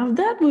don't have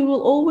that, we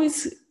will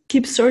always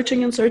keep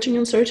searching and searching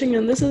and searching.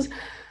 And this is,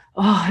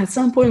 at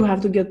some point we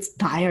have to get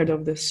tired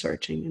of this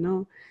searching, you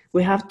know?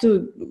 We have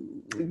to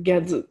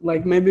get,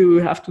 like, maybe we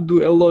have to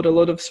do a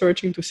lot of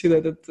searching to see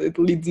that it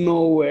leads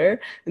nowhere.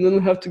 And then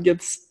we have to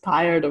get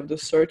tired of the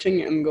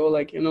searching and go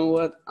like, you know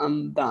what,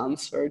 I'm done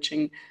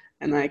searching.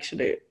 And I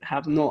actually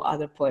have no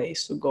other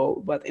place to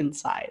go but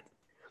inside.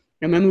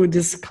 And then we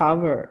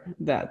discover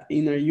that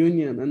inner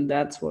union, and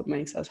that's what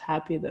makes us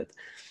happy, that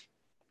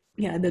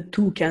the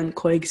two can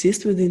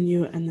coexist within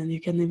you, and then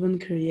you can even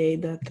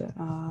create that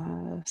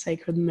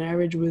sacred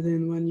marriage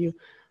within, when you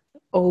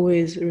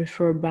always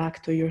refer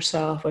back to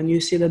yourself and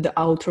you see that the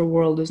outer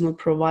world is not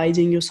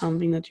providing you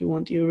something that you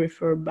want. You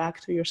refer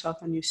back to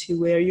yourself and you see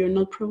where you're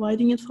not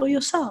providing it for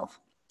yourself.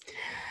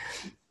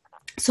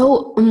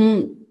 So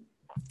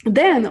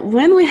then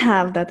when we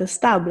have that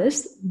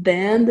established,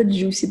 then the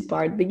juicy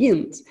part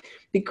begins,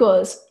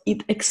 because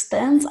it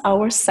extends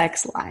our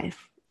sex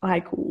life.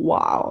 Like,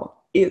 wow,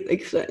 it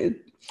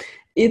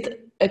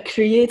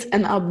creates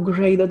an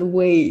upgraded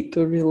way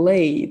to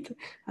relate,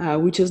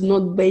 which is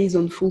not based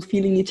on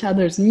fulfilling each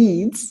other's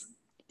needs,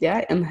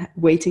 and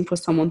waiting for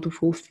someone to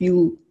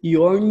fulfill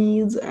your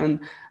needs and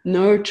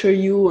nurture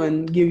you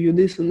and give you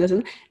this and this.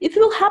 And it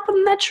will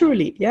happen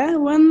naturally,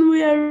 when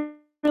we are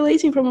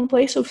relating from a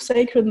place of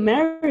sacred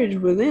marriage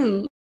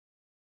within.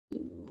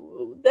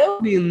 There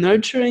will be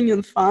nurturing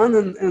and fun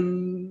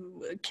and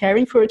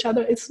caring for each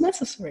other. It's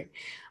necessary,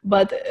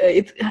 but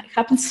it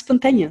happens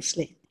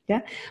spontaneously.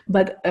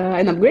 But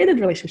an upgraded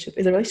relationship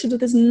is a relationship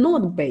that is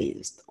not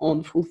based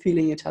on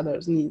fulfilling each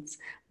other's needs,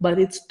 but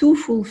it's two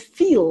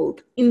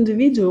fulfilled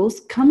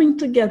individuals coming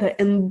together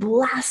and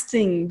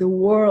blasting the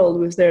world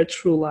with their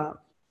true love.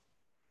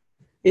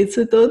 It's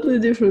a totally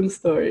different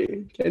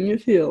story. Can you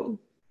feel?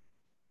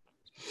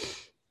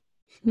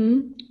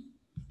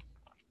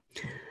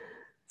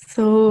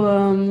 So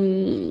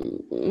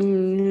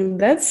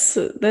that's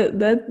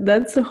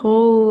the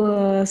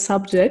whole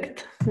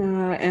subject,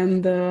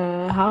 and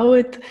how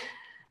it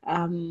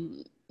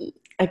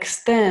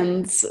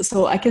extends.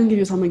 So I can give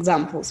you some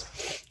examples.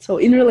 So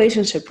in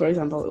relationship, for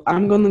example,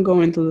 I'm going to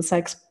go into the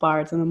sex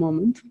part in a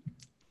moment.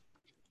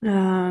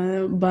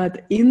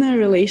 But in a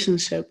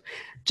relationship,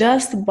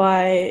 just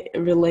by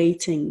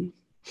relating,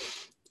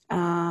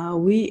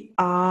 we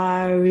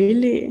are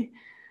really...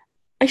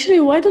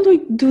 Actually, why don't we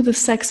do the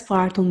sex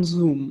part on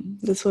Zoom?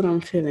 That's what I'm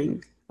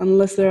feeling.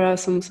 Unless there are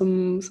some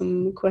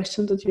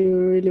questions that you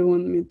really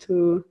want me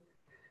to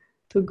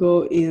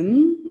go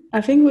in.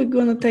 I think we're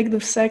going to take the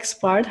sex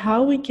part,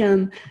 how we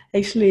can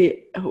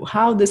actually,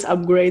 how this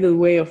upgraded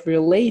way of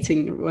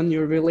relating, when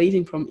you're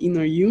relating from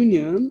inner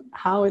union,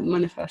 how it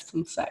manifests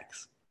in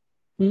sex.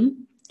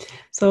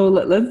 So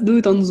let's do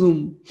it on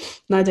Zoom.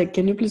 Nadia,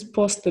 can you please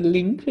post the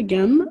link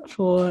again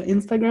for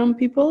Instagram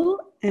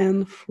people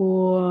and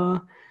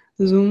for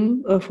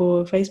Zoom,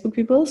 for Facebook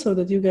people, so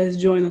that you guys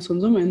join us on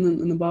Zoom,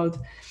 and in about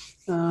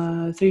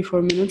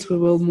 3-4 minutes we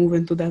will move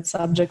into that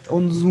subject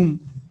on Zoom,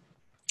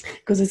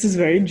 because this is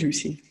very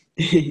juicy.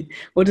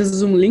 What is the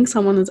Zoom link?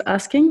 Someone is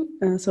asking.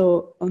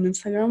 So on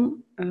Instagram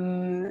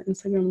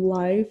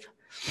Live,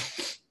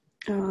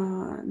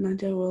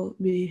 Nadia will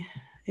be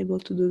able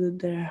to do that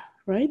there,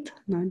 right,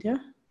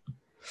 Nadia?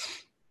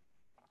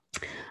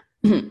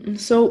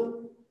 So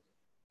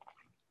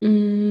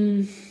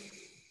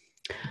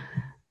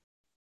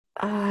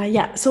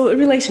so a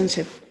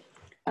relationship,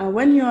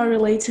 when you are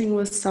relating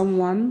with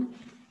someone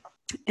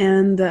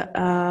and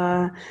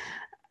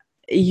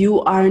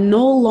you are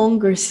no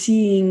longer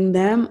seeing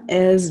them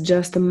as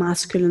just a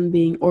masculine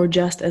being or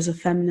just as a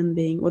feminine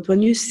being, but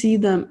when you see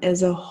them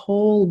as a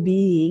whole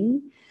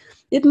being,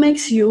 it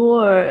makes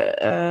your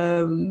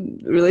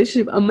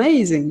relationship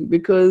amazing,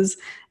 because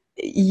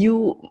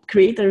you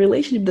create a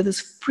relationship that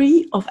is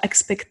free of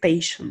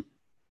expectation.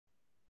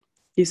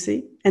 You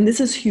see? And this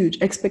is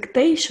huge.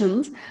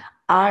 Expectations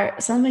are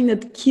something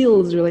that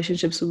kills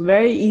relationships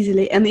very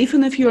easily. And even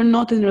if you're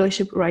not in a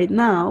relationship right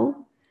now,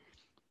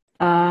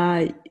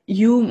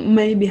 you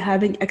may be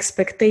having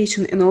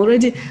expectation. And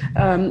already,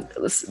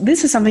 this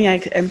is something I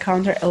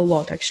encounter a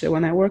lot actually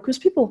when I work with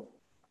people.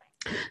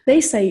 They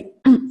say,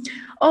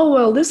 oh,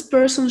 well, this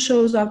person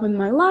shows up in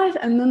my life,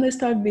 and then they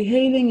start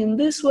behaving in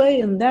this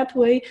way and that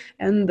way.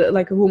 And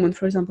like a woman,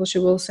 for example, she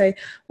will say,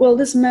 well,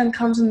 this man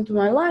comes into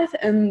my life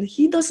and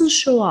he doesn't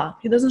show up.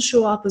 He doesn't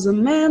show up as a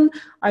man.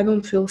 I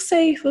don't feel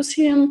safe with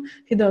him.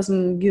 He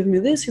doesn't give me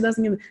this. He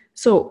doesn't give me.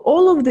 So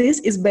all of this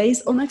is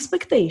based on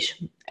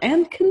expectation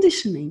and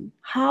conditioning,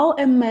 how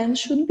a man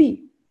should be.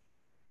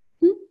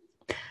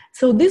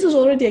 So this is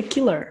already a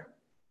killer.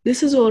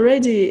 This is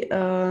already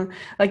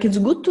like, it's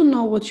good to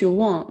know what you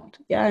want.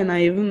 Yeah,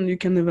 and you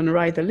can even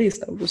write a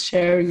list. I was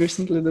sharing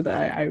recently that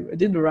I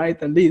did write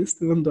a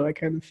list, even though I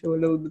kind of feel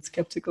a little bit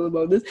skeptical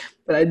about this,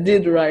 but I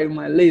did write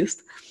my list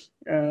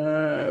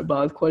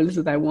about qualities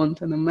that I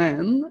want in a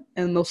man.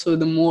 And also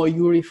the more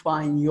you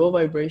refine your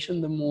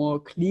vibration, the more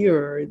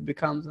clearer it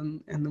becomes,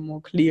 and the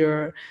more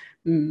clear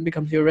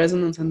becomes your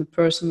resonance and the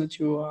person that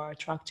you are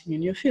attracting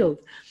in your field.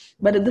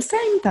 But at the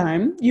same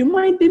time, you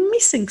might be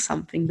missing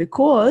something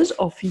because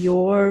of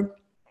your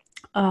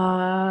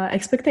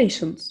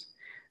expectations,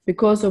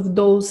 because of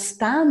those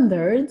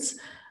standards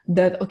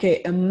that,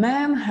 okay, a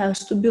man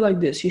has to be like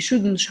this. He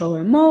shouldn't show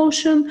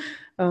emotion,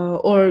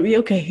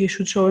 he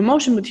should show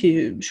emotion, but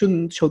he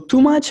shouldn't show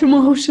too much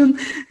emotion.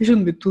 He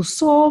shouldn't be too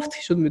soft.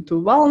 He shouldn't be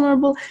too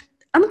vulnerable.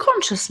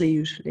 Unconsciously,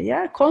 usually,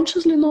 yeah.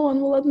 Consciously, no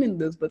one will admit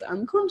this, but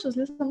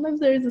unconsciously, sometimes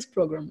there is this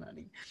program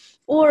running.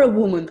 Or a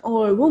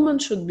woman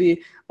should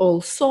be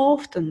all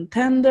soft and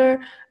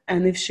tender,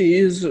 and if she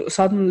is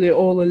suddenly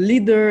all a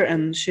leader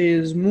and she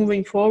is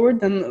moving forward,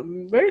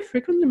 then very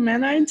frequently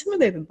men are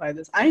intimidated by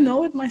this. I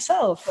know it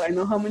myself. I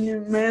know how many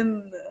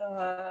men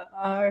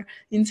are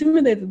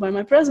intimidated by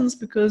my presence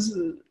because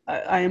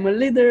I am a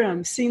leader,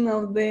 I'm seen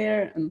out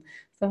there, and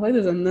stuff like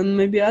this. And then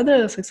maybe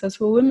other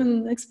successful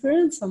women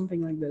experience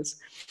something like this.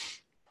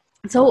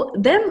 So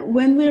then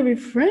when we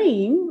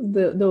reframe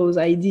those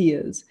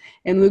ideas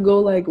and we go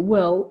like,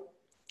 well,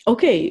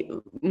 okay,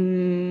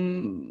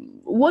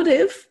 what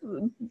if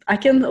I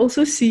can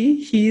also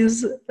see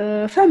he's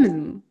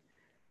feminine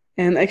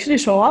and actually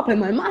show up in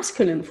my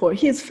masculine for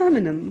he's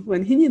feminine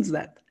when he needs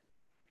that?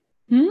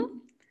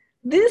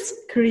 This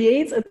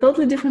creates a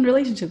totally different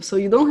relationship. So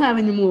you don't have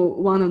any more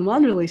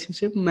one-on-one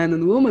relationship, man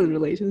and woman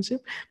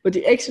relationship, but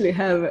you actually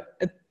have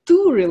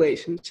two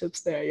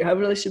relationships there. You have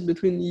a relationship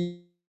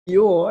between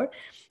your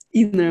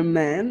inner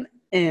man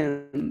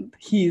and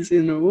his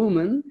inner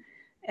woman,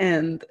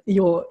 and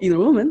your inner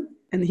woman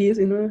and his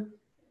inner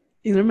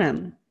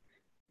man,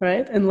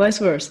 right? And vice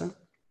versa.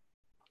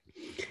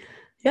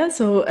 Yeah,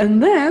 so,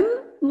 and then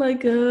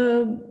like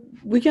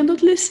we can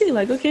totally see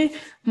like, okay,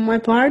 my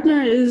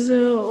partner is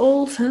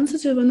all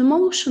sensitive and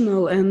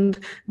emotional, and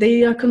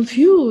they are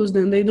confused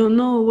and they don't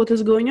know what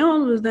is going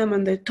on with them,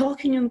 and they're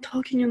talking and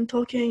talking and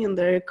talking, and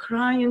they're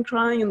crying and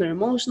crying, and they're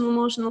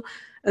emotional.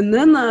 And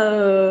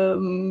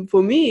then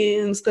for me,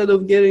 instead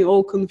of getting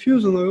all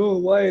confused and like, oh,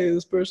 why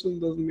this person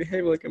doesn't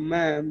behave like a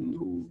man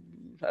who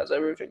has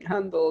everything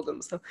handled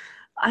and stuff,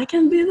 I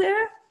can be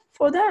there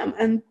for them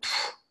and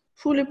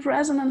fully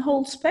present and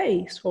hold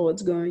space for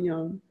what's going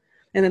on.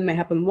 And it may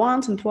happen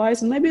once and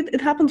twice, and maybe it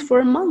happens for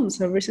a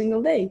month every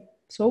single day.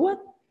 So what?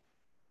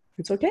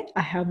 It's okay.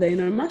 I have the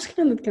inner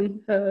masculine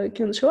that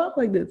can show up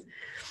like this.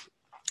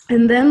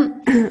 And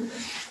then,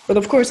 but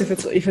of course, if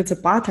it's a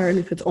pattern,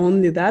 if it's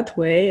only that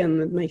way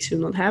and it makes you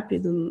not happy,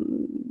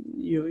 then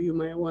you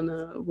might want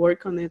to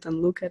work on it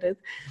and look at it.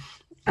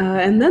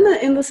 And then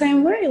in the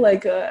same way,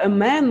 like a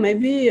man may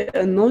be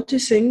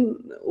noticing,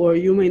 or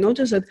you may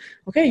notice that,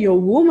 okay, your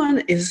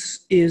woman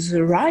is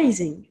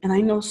rising. And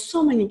I know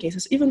so many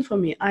cases, even for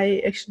me,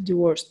 I actually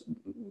divorced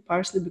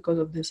partially because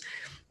of this,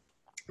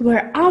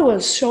 where I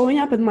was showing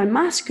up at my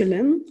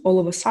masculine all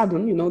of a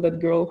sudden, you know, that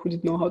girl who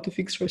didn't know how to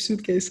fix her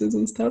suitcases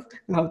and stuff,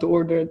 and how to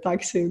order a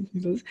taxi and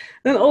things.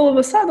 Then all of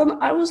a sudden,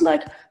 I was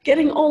like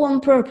getting all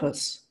on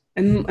purpose.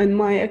 And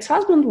my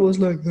ex-husband was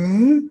like,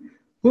 huh?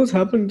 What's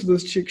happening to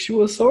this chick? She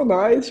was so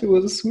nice, she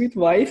was a sweet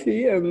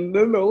wifey, and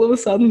then all of a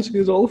sudden she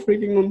was all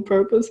freaking on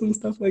purpose and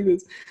stuff like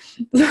this.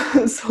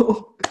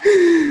 So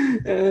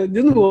it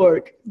didn't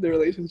work, the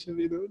relationship,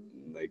 you know.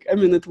 Like, I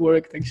mean, it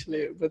worked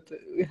actually, but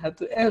we had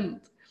to end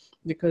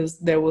because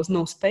there was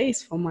no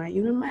space for my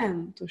inner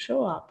man to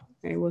show up.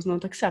 It was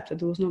not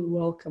accepted, it was not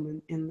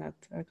welcome in that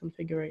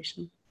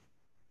configuration.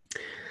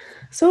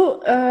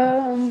 So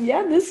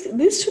yeah,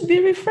 this should be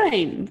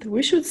reframed.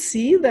 We should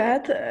see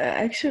that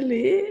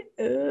actually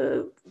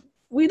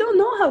we don't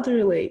know how to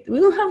relate. We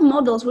don't have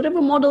models.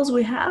 Whatever models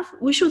we have,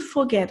 we should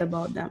forget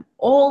about them.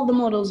 All the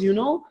models you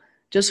know,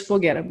 just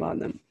forget about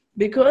them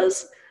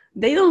because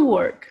they don't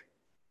work.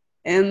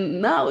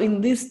 And now in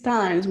these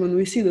times when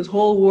we see this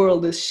whole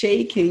world is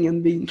shaking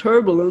and being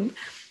turbulent,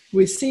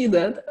 we see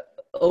that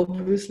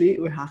obviously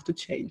we have to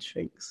change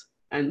things.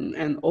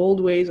 And old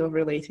ways of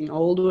relating,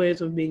 old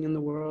ways of being in the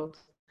world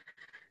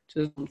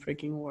just don't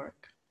freaking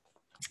work.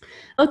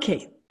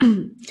 Okay.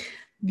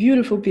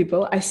 Beautiful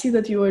people. I see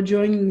that you are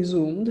joining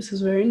Zoom. This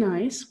is very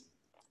nice.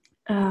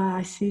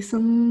 I see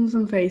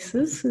some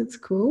faces. It's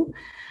cool.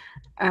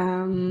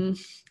 Um,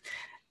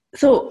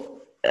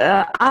 so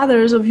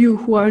others of you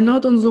who are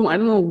not on Zoom, I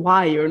don't know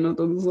why you're not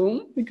on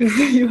Zoom, because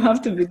you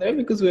have to be there,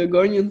 because we're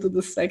going into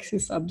the sexy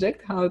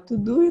subject, how to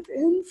do it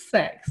in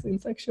sex, in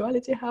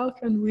sexuality. How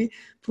can we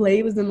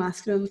play with the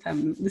masculine and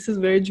feminine? This is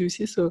very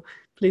juicy, so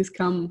please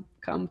come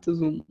to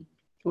Zoom.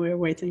 We're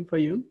waiting for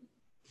you.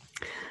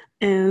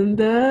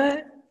 And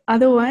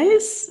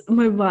otherwise,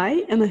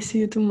 bye-bye, and I see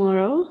you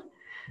tomorrow.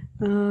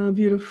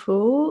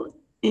 Beautiful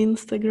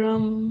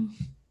Instagram,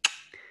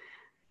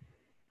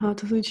 how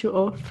to switch you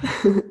off.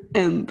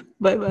 And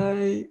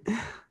bye-bye.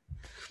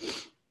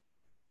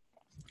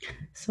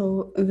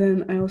 So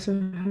then I also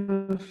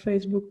have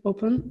Facebook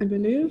open, I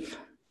believe.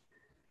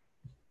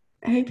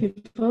 Hey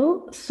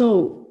people,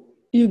 so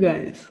you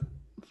guys,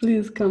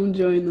 please come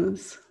join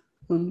us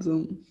on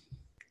Zoom.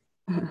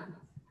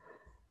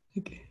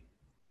 Okay.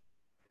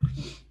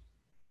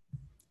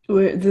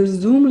 Where the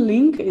Zoom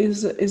link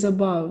is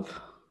above,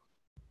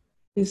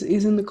 is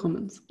in the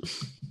comments.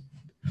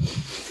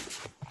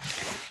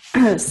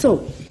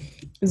 So,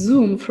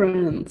 Zoom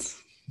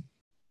friends.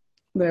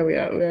 There we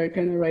are. We are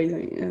kind of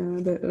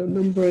rising. The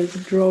number is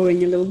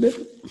growing a little bit.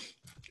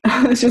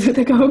 Should we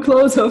take our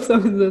clothes off?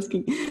 Someone's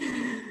asking.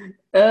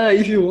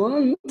 If you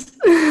want,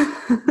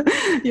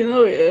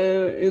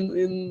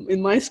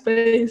 in my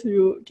space,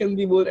 you can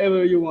be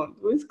whatever you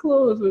want, with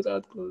clothes,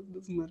 without clothes,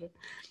 doesn't matter.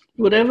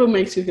 Whatever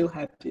makes you feel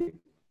happy,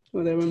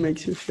 whatever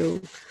makes you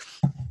feel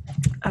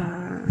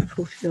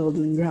fulfilled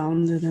and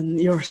grounded in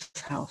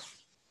yourself.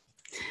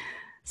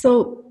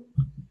 So,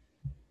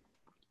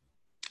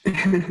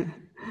 and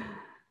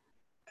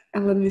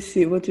let me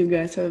see what you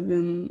guys have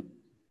been.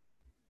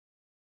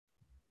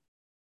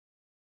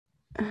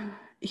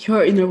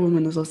 Your inner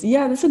woman is also.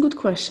 Yeah, that's a good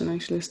question,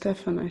 actually,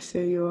 Stefan. I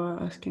see you are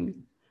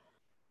asking.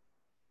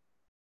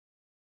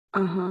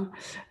 Uh-huh.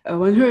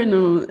 When her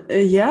inner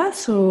yeah,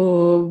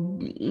 so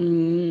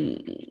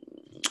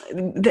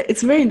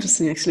it's very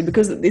interesting, actually,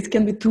 because it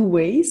can be two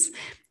ways.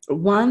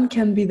 One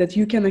can be that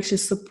you can actually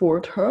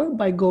support her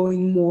by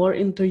going more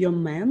into your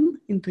man,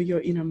 into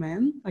your inner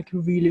man, like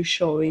really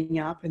showing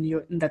up and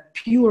you're in that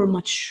pure,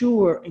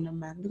 mature inner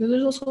man. Because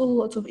there's also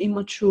lots of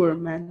immature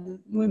men and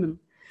women,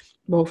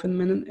 both in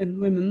men and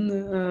women.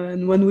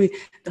 And when we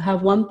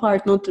have one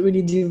part not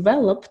really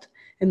developed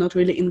and not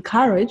really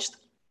encouraged,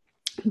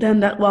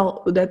 then that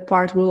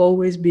part will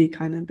always be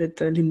kind of a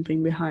bit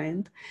limping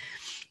behind.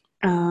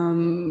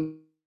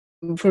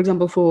 For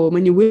example, for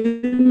many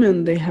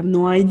women, they have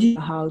no idea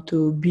how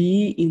to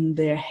be in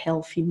their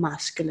healthy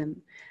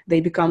masculine. They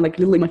become like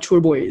little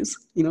immature boys,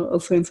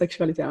 also in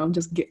sexuality. I'm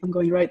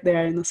going right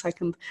there in a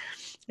second.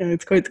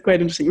 It's quite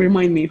interesting.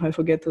 Remind me if I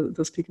forget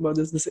to speak about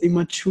this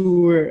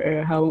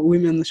immature, how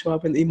women show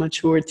up in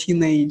immature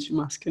teenage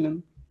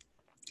masculine.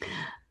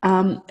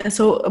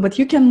 But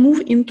you can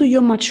move into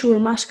your mature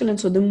masculine.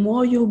 So the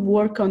more you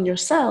work on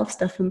yourself,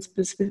 Stefan,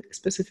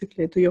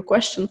 specifically to your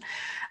question,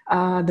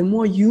 the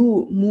more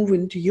you move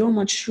into your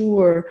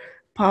mature,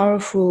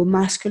 powerful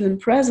masculine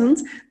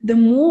presence, the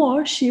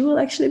more she will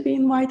actually be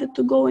invited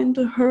to go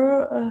into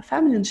her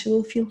feminine. She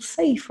will feel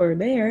safer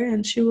there,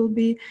 and she will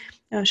be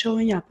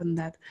showing up in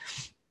that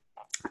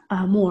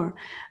more.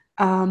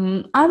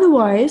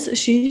 Otherwise,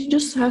 she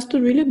just has to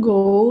really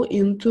go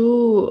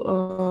into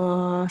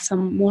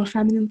some more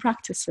feminine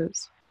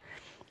practices.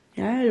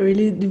 Yeah,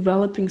 really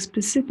developing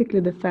specifically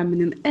the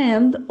feminine.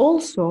 And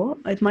also,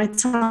 it might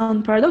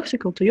sound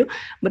paradoxical to you,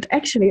 but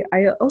actually,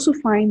 I also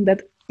find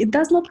that it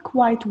does not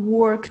quite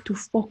work to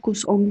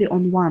focus only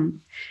on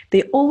one.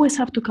 They always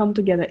have to come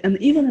together. And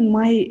even in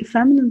my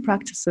feminine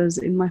practices,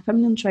 in my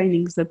feminine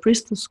trainings, the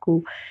priestess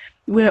school,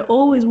 we're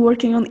always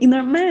working on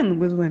inner men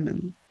with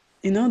women.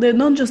 They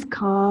don't just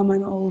come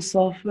and all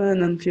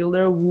soften and feel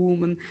their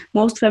womb. And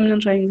most feminine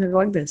trainings are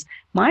like this.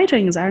 My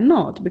trainings are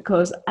not,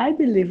 because I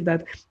believe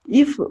that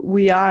if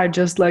we are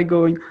just like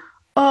going,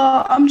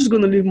 I'm just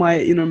going to leave my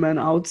inner man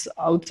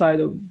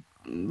outside of,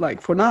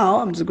 like, for now,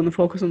 I'm just going to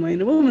focus on my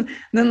inner woman,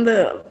 then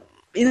the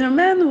inner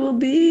man will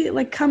be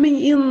like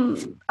coming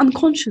in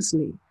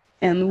unconsciously,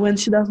 and when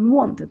she doesn't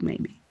want it,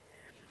 maybe.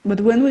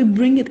 But when we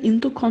bring it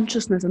into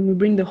consciousness and we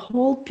bring the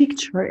whole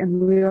picture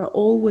and we are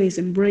always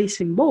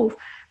embracing both,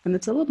 then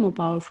it's a lot more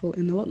powerful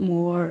and a lot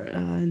more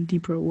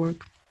deeper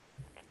work.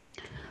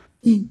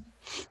 Let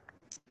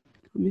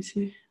me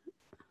see.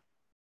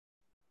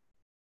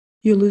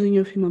 You're losing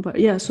your female part.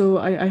 Yeah, so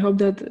I hope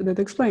that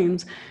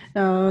explains.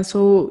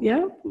 Doing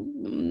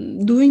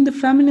the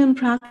feminine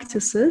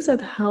practices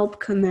that help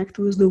connect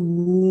with the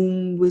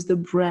womb, with the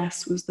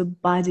breast, with the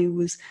body,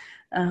 with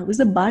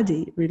the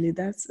body, really.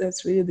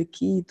 That's really the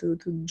key to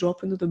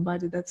drop into the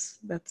body. That's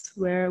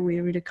where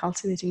we're really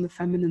cultivating the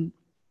feminine.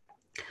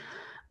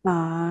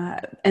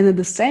 And at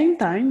the same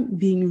time,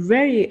 being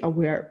very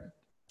aware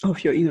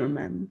of your inner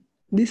man.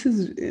 This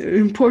is an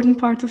important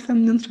part of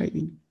feminine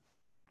training.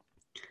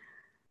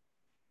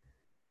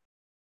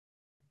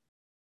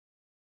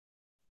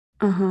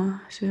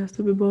 She has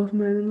to be both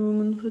man and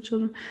woman for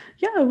children.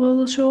 Yeah,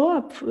 well, show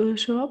up for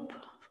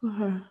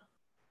her.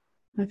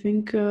 I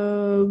think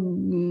show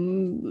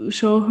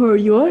her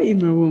your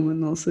inner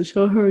woman also.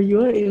 Show her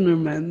your inner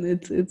man.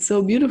 It's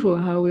so beautiful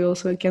how we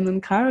also can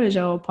encourage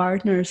our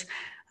partners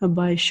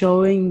by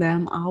showing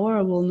them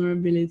our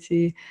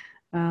vulnerability.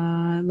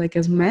 Like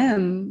as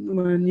men,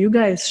 when you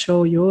guys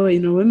show your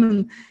inner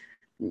women,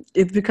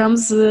 it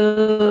becomes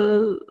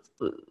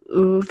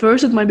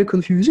first it might be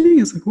confusing.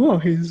 It's like, wow,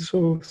 he's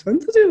so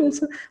sensitive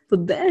also,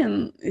 but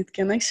then it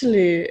can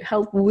actually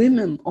help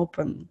women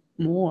open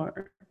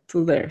more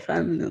to their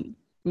feminine.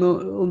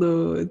 No,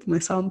 although it may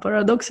sound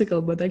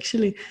paradoxical, but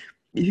actually,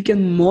 if you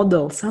can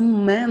model,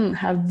 some men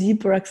have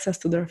deeper access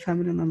to their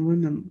feminine than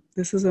women.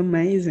 This is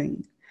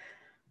amazing.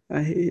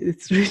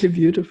 It's really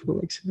beautiful,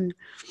 actually.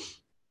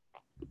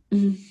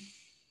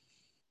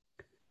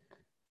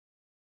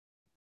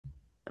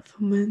 For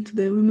men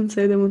today, women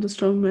say they want a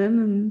strong man,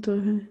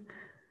 and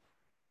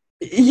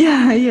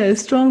yeah,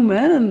 strong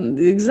man. And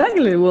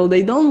exactly. Well,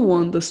 they don't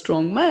want a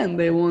strong man.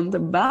 They want a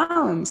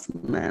balanced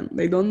man.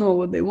 They don't know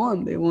what they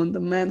want. They want a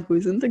man who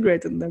is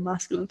integrated in their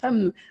masculine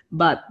feminine.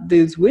 But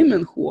these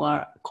women who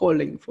are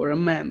calling for a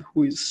man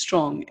who is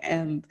strong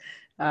and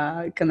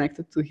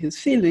connected to his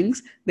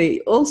feelings,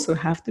 they also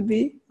have to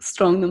be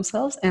strong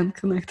themselves and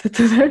connected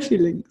to their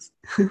feelings.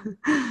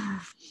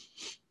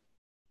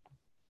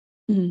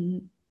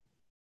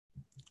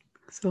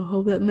 So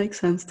hope that makes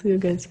sense to you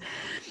guys.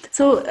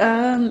 So,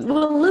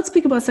 well, let's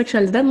speak about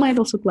sexuality. That might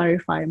also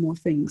clarify more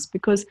things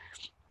because,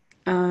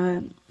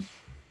 uh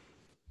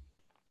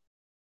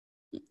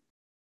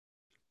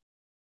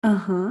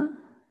huh,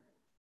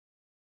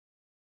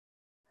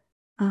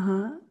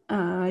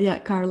 yeah,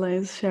 Carla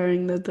is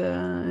sharing that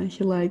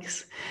he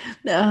likes.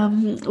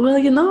 Well,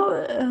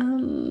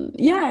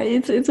 yeah,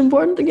 it's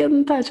important to get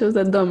in touch with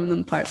that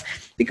dominant part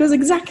because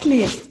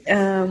exactly,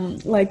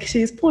 like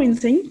she's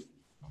pointing,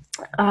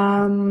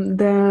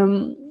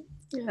 the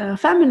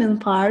feminine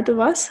part of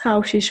us,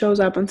 how she shows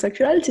up in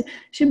sexuality,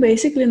 she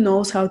basically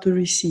knows how to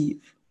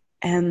receive.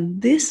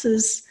 And this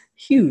is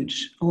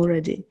huge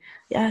already.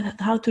 Yeah,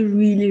 how to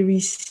really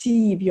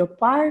receive your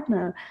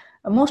partner.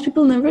 Most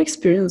people never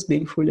experience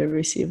being fully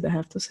received, I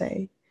have to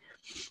say.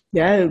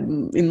 Yeah,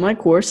 in my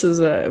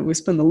courses, we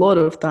spend a lot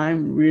of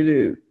time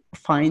really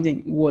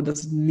finding what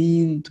does it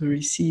mean to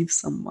receive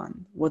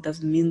someone, what does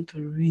it mean to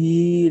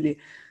really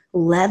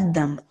let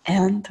them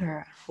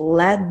enter,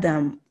 let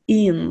them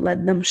in,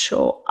 let them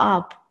show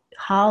up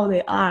how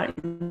they are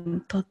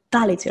in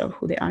totality of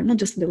who they are, not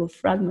just a little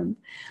fragment.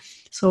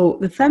 So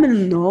the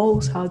feminine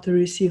knows how to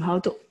receive, how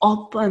to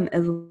open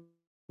as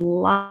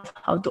life,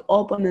 how to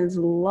open as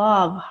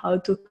love, how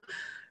to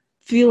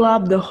fill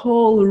up the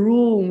whole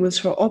room with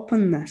her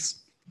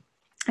openness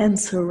and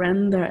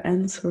surrender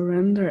and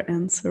surrender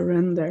and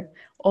surrender.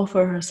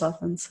 Offer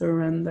herself and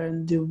surrender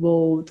and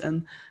devote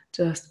and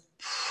just.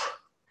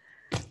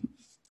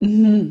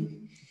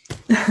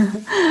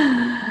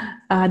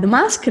 The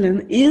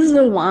masculine is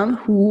the one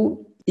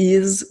who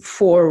is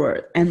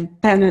forward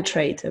and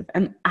penetrative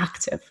and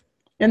active.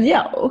 And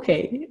yeah,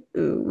 okay,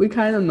 we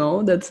kind of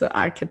know that's the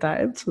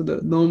archetype. So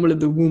normally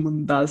the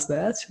woman does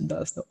that. She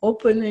does the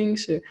opening.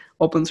 She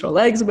opens her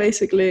legs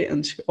basically,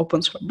 and she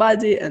opens her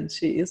body, and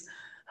she is.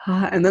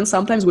 And then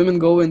sometimes women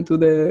go into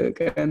the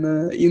kind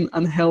of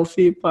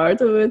unhealthy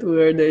part of it,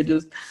 where they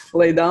just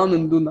lay down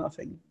and do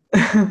nothing.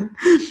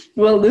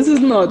 Well, this is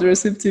not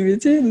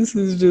receptivity. This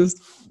is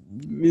just,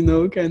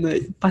 kind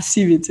of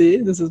passivity.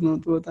 This is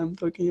not what I'm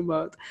talking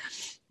about.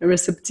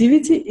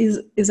 Receptivity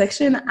is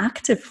actually an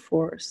active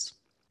force.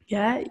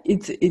 Yeah,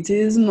 it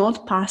is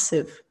not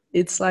passive.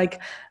 It's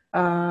like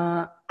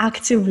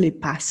actively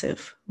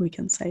passive, we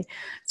can say.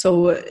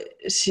 So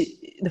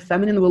the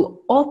feminine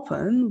will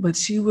open, but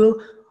she will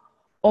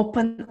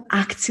open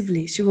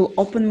actively. She will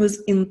open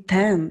with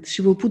intent.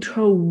 She will put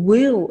her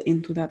will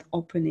into that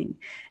opening.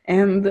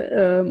 And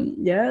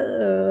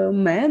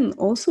men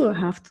also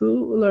have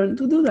to learn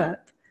to do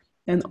that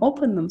and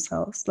open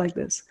themselves like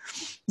this.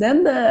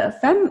 Then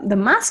the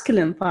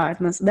masculine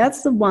partners,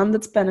 that's the one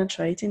that's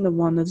penetrating, the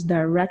one that's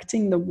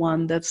directing, the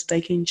one that's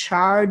taking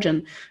charge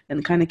and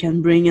kind of can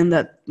bring in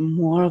that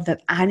more of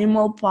that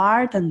animal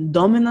part and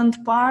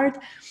dominant part.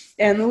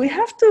 And we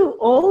have to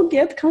all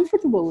get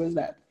comfortable with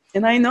that.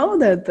 And I know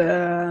that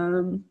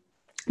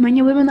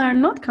many women are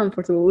not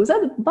comfortable with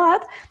that,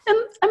 but, and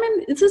I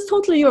mean, it's just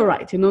totally your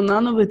right.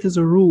 None of it is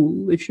a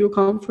rule. If you're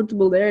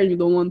comfortable there and you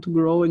don't want to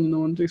grow and you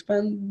don't want to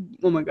expand,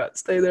 oh my God,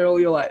 stay there all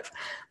your life.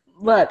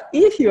 But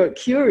if you're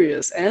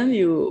curious and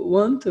you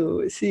want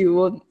to see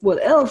what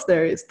else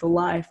there is to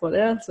life, what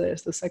else there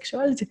is to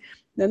sexuality,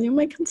 then you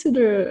may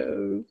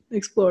consider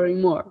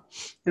exploring more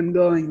and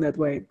going that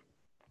way.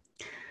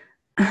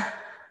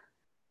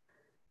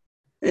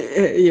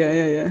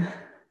 Yeah.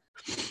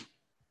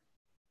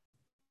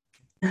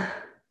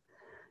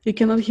 You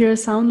cannot hear a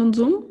sound on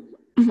Zoom?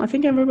 I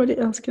think everybody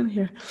else can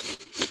hear.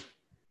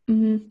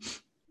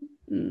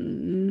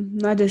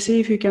 Nadia,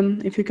 see if you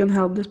can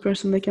help this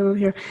person. They cannot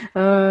hear.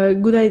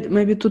 Good idea,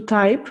 maybe to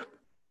type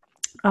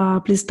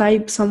please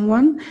type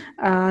someone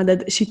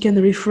that she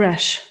can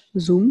refresh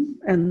Zoom,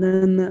 and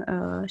then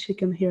she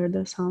can hear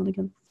the sound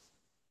again.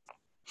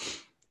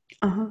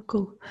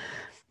 Cool.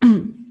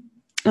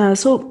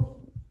 So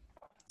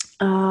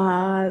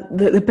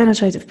the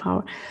penetrative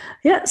power.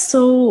 Yeah,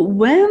 so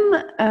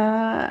when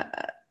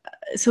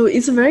so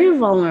it's very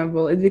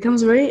vulnerable, it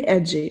becomes very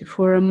edgy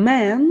for a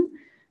man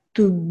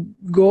to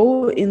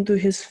go into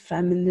his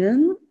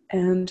feminine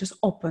and just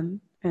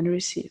open and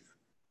receive.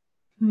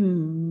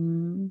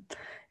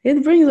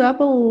 It brings up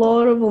a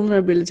lot of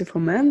vulnerability for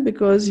men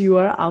because you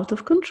are out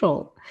of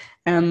control.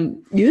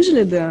 And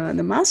usually the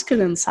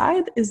masculine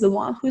side is the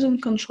one who's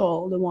in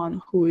control, the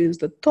one who is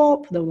the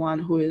top, the one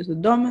who is the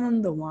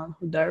dominant, the one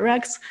who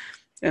directs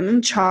and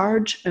in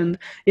charge. And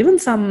even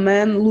some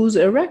men lose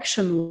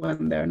erection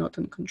when they're not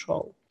in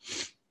control.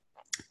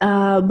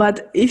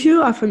 But if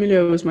you are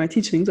familiar with my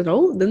teachings at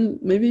all, then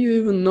maybe you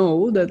even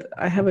know that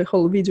I have a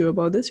whole video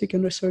about this. You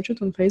can research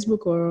it on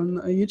Facebook or on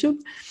YouTube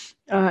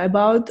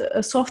about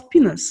a soft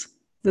penis.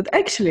 That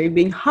actually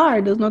being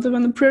hard is not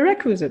even a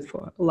prerequisite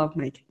for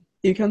lovemaking.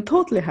 You can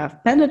totally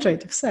have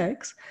penetrative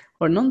sex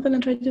or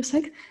non-penetrative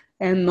sex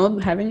and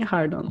not having a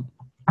hard-on.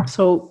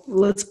 So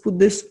let's put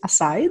this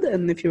aside,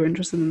 and if you're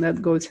interested in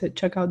that, go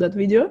check out that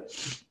video.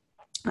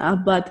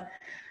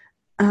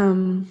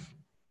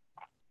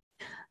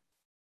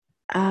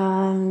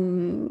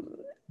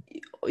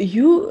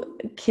 You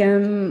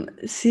can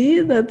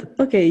see that,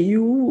 okay,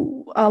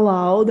 you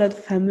allow that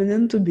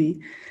feminine to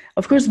be.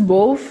 Of course,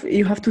 both,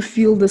 you have to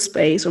feel the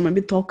space or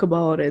maybe talk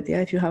about it.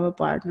 Yeah, if you have a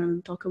partner,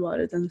 and talk about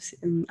it and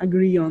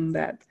agree on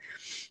that.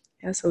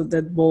 Yeah, so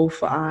that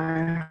both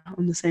are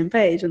on the same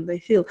page and they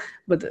feel.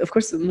 But of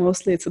course,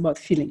 mostly it's about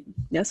feeling.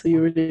 Yeah, so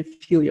you really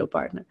feel your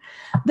partner.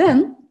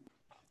 Then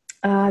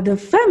the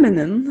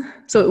feminine,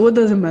 so what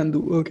does a man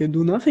do? Okay,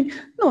 do nothing.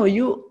 No,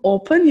 you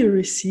open, you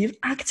receive,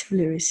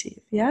 actively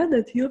receive. Yeah,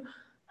 that you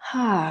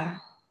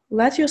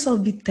let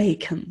yourself be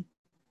taken.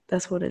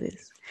 That's what it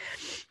is.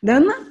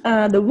 Then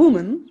the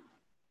woman,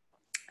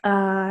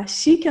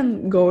 she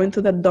can go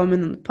into that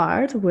dominant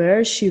part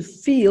where she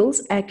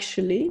feels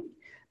actually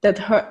that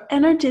her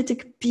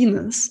energetic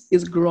penis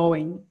is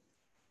growing.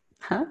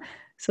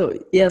 So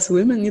yes,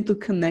 women need to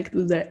connect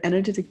with their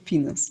energetic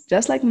penis,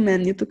 just like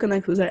men need to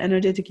connect with their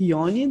energetic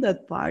yoni,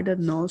 that part that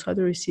knows how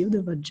to receive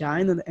the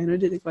vagina, the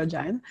energetic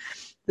vagina.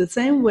 The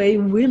same way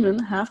women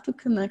have to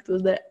connect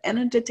with their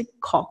energetic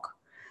cock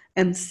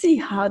and see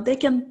how they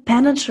can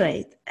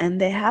penetrate, and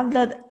they have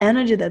that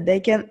energy that they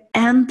can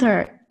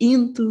enter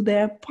into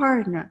their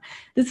partner.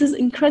 This is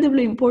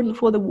incredibly important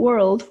for the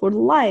world, for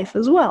life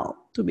as well,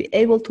 to be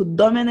able to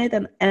dominate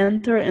and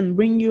enter and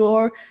bring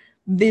your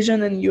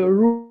vision and your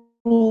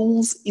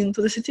rules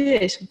into the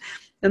situation.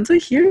 And so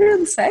here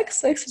in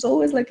sex is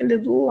always like a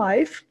little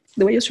life.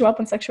 The way you show up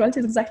in sexuality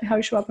is exactly how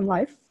you show up in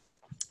life.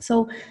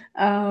 So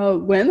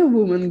when a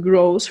woman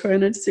grows her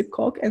energetic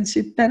cock and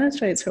she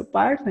penetrates her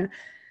partner,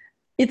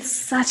 it's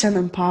such an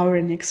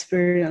empowering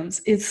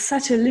experience. It's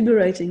such a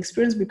liberating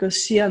experience because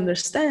she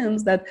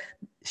understands that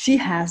she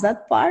has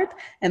that part,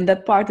 and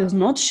that part is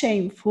not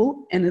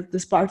shameful, and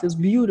this part is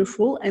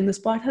beautiful, and this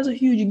part has a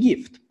huge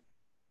gift.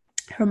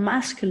 Her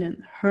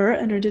masculine, her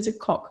energetic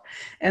cock.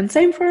 And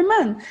same for a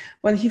man.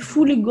 When he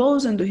fully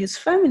goes into his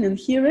feminine,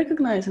 he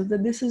recognizes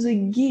that this is a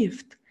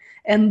gift.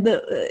 And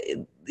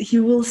he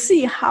will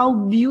see how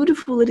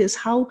beautiful it is,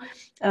 how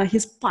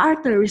his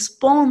partner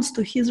responds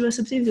to his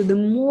receptivity. The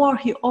more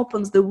he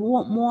opens, the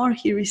more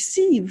he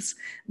receives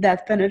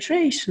that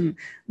penetration,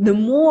 the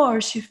more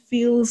she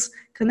feels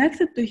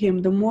connected to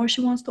him, the more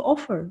she wants to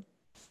offer.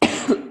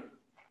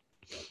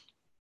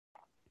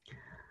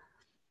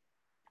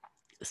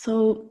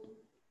 So,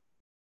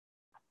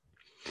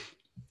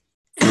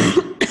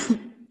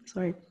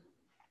 sorry.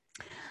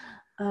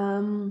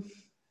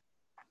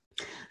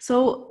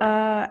 So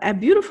a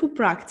beautiful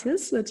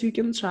practice that you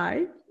can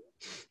try.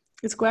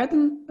 It's quite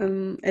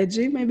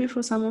edgy maybe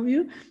for some of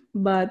you,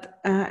 but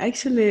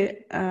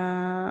actually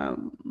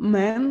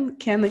men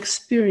can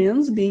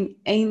experience being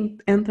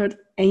entered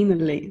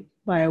anally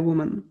by a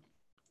woman.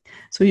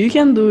 So you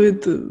can do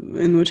it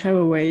in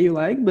whichever way you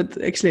like,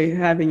 but actually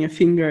having a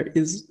finger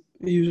is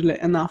usually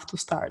enough to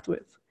start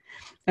with.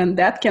 And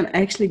that can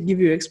actually give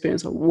you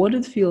experience of what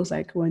it feels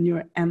like when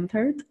you're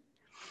entered.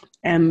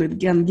 And it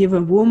can give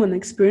a woman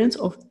experience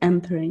of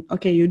entering.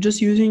 Okay, you're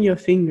just using your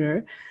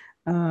finger,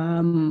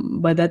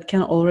 but that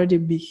can already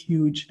be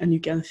huge. And you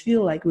can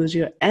feel like with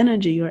your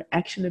energy, you're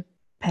actually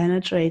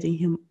penetrating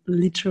him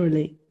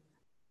literally,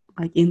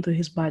 like into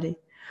his body.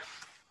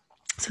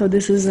 So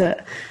this is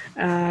a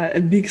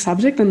big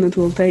subject, and it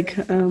will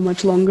take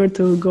much longer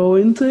to go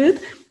into it.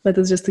 But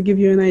it's just to give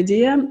you an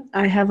idea.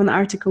 I have an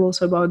article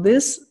also about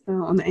this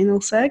on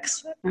anal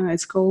sex.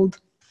 It's called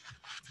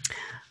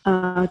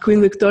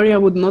Queen Victoria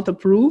would not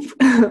approve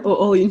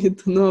all you need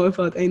to know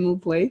about anal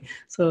play.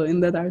 So in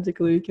that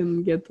article you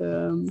can get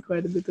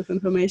quite a bit of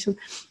information.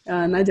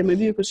 Nadia,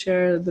 maybe you could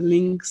share the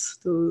links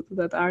to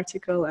that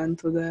article and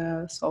to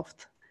the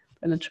soft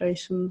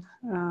penetration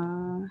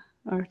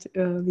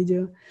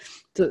video.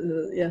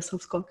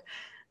 Soft cock.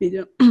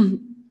 video.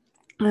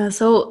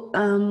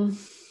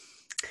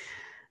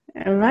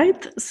 All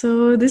right.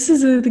 So this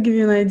is to give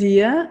you an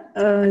idea.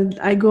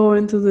 I go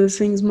into these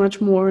things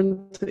much more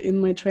in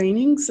my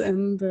trainings,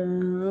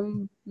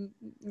 and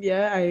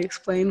yeah, I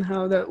explain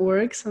how that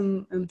works,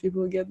 and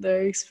people get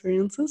their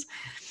experiences.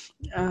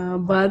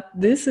 But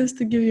this is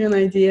to give you an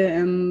idea,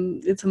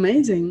 and it's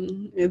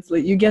amazing. It's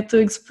like you get to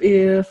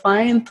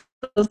find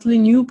totally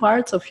new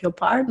parts of your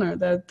partner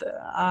that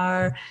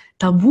are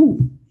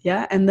taboo.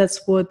 Yeah, and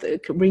that's what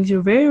brings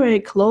you very, very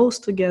close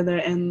together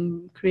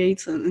and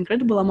creates an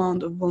incredible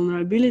amount of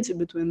vulnerability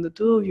between the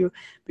two of you,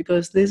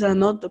 because these are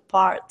not the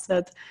parts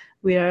that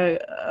we are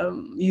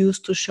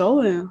used to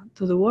showing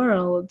to the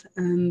world,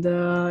 and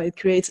it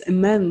creates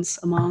immense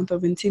amount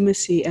of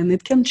intimacy, and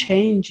it can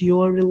change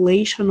your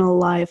relational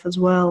life as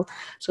well.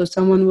 So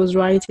someone was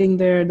writing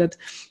there that,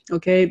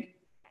 okay,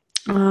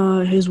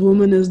 his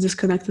woman is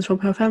disconnected from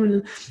her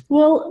family.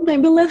 Well,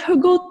 maybe let her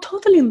go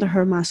totally into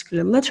her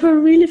masculine. Let her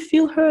really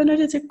feel her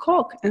energetic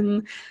cock.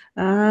 And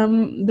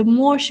the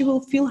more she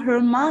will feel her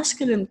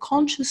masculine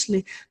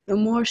consciously, the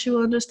more she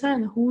will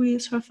understand who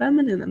is her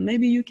feminine. And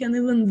maybe you can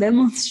even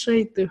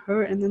demonstrate to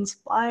her and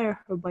inspire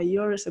her by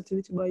your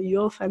receptivity, by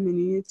your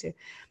femininity,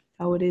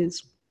 how it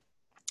is.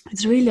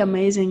 It's really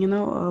amazing,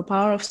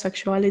 power of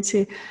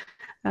sexuality.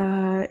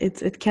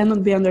 It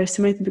cannot be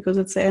underestimated, because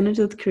it's the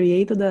energy that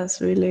created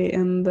us, really,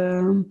 and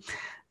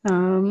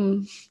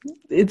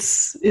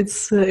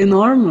it's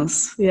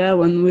enormous. Yeah,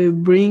 when we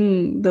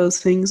bring those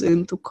things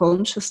into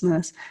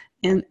consciousness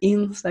and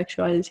in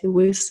sexuality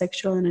with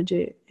sexual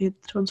energy, it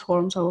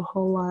transforms our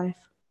whole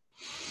life.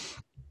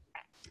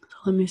 So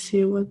let me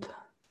see what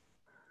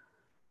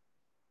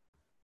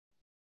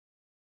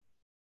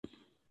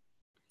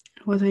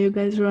are you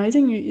guys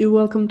writing. You're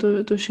welcome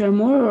to share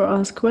more or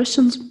ask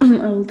questions.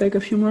 I will take a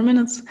few more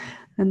minutes,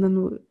 and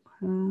then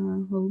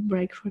we'll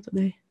break for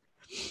today.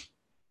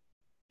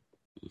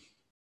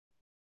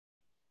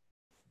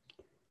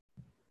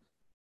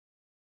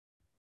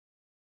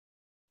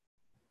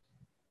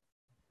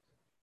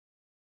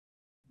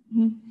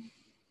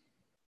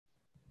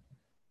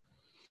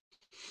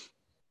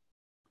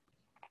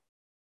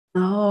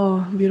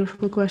 Oh,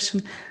 beautiful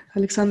question.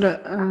 Alexandra,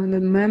 the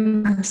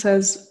man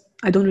says,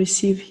 I don't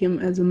receive him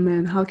as a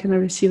man. How can I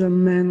receive a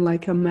man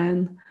like a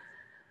man?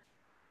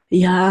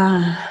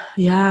 Yeah.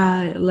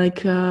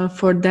 Like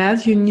for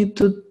that, you need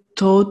to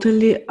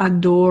totally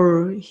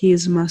adore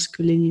his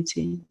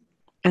masculinity.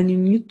 And you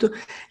need to,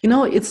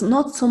 it's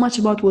not so much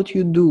about what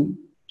you do.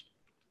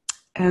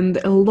 And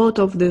a lot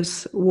of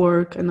this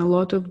work and a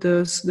lot of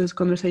this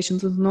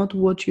conversations is not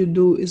what you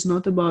do, is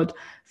not about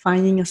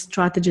finding a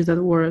strategy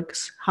that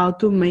works, how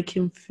to make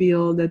him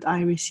feel that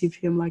I receive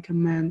him like a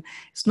man.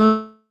 It's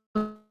not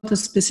a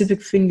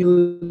specific thing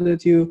you do,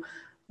 that you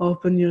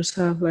open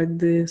yourself like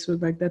this or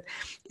like that.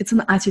 It's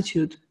an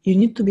attitude. You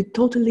need to be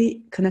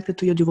totally connected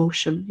to your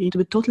devotion. You need to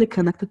be totally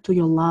connected to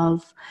your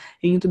love.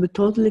 You need to be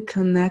totally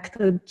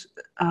connected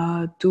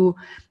to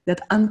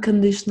that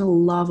unconditional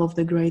love of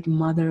the great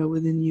mother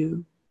within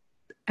you.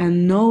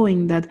 And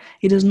knowing that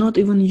it is not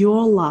even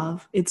your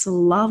love, it's a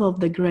love of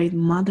the great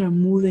mother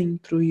moving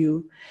through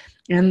you.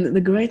 And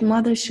the great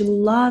mother, she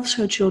loves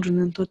her children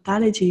in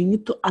totality. You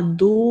need to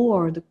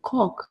adore the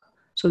cock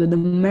so that the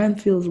man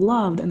feels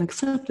loved and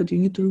accepted. You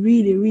need to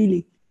really,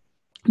 really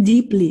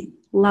deeply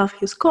love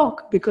his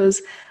cock,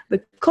 because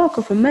the cock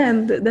of a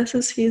man, this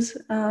is his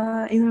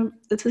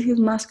this is his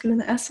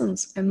masculine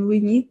essence. And we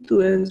need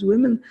to, as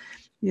women,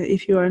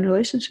 if you are in a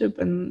relationship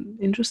and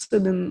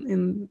interested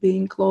in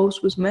being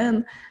close with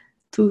men,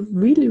 to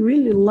really,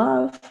 really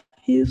love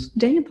his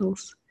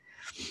genitals.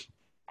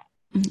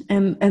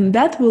 And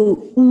that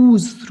will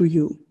ooze through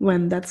you.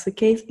 When that's the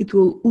case, it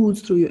will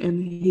ooze through you,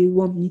 and he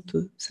won't need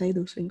to say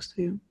those things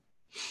to you.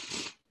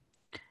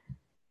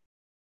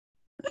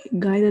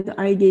 Guided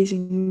eye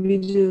gazing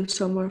video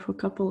somewhere for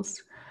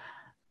couples.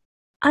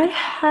 I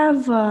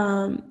have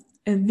a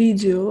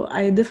video.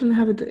 I definitely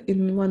have it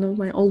in one of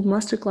my old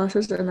master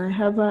classes, and I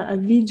have a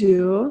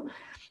video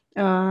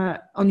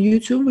on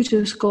YouTube, which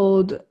is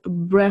called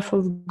Breath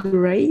of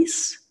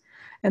Grace.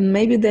 And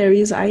maybe there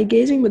is eye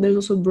gazing, but there's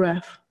also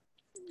breath.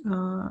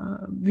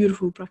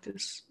 Beautiful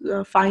practice.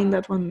 Find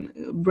that one,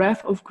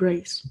 Breath of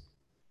Grace.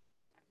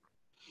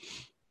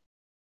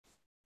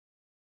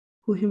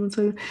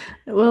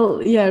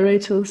 Well, yeah,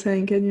 Rachel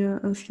saying, can you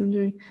ask him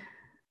during?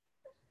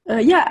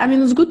 Yeah, I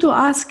mean, it's good to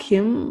ask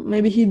him.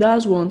 Maybe he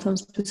does want some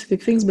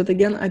specific things, but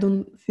again, I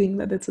don't think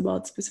that it's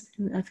about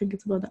specific. I think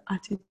it's about the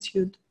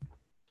attitude.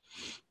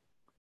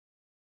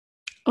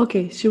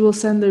 Okay, she will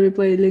send the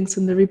replay links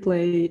in the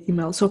replay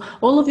email. So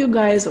all of you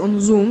guys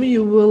on Zoom,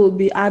 you will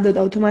be added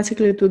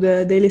automatically to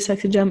the Daily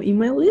Sexy Jam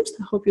email list.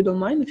 I hope you don't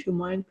mind. If you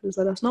mind, please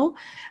let us know.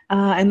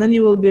 And then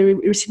you will be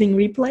receiving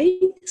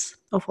replays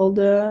of all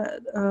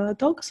the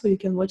talks, so you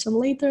can watch them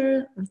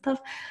later and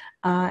stuff.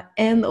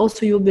 And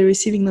also you'll be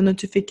receiving the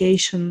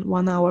notification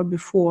 1 hour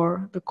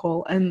before the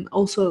call. And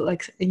also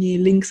like any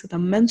links that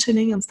I'm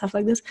mentioning and stuff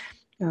like this,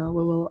 I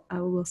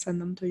will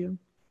send them to you.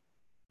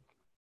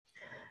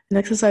 An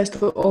exercise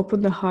to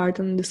open the heart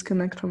and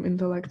disconnect from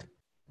intellect.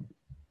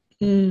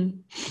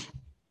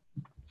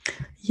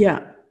 Yeah,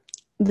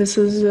 this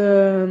is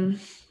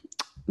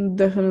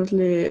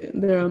definitely,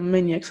 there are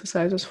many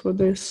exercises for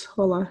this,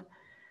 Hola.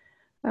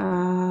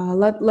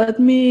 Let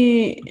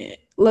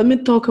me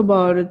talk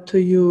about it to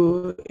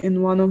you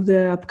in one of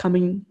the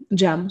upcoming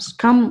jams.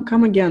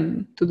 Come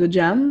again to the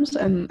jams,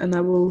 and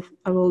I will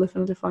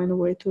definitely find a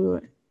way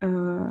to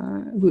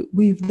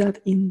weave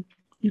that in,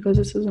 because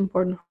this is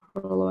important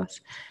for all of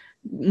us.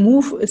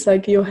 Move, it's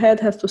like your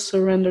head has to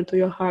surrender to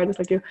your heart. It's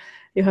like you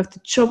have to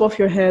chop off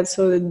your head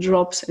so it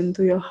drops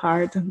into your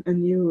heart,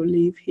 and you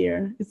leave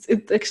here.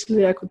 It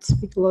actually, I could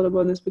speak a lot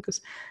about this because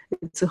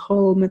it's a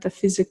whole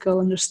metaphysical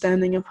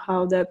understanding of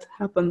how that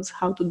happens,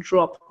 how to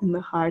drop in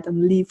the heart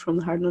and leave from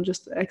the heart, not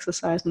just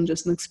exercise, not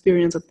just an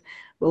experience that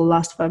will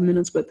last 5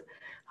 minutes, but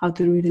how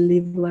to really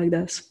live like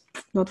this,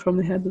 not from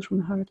the head but from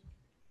the heart.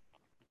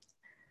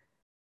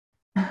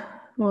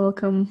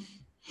 Welcome.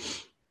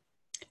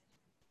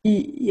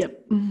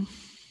 Yep.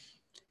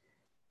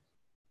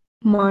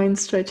 Mind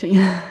stretching.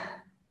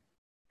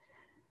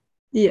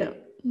 Yeah,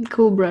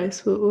 cool,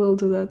 Bryce. We'll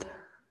do that.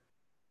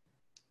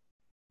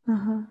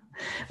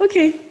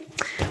 Okay,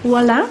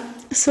 voila.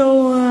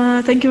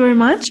 So thank you very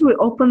much. We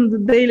opened the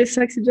daily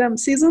sexy jam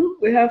season.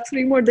 We have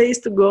 3 more days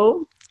to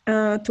go.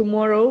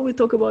 Tomorrow we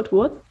talk about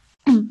what?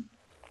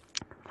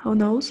 Who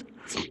knows?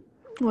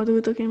 What are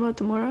we talking about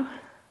tomorrow?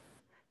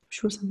 I'm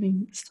sure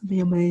something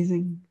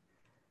amazing.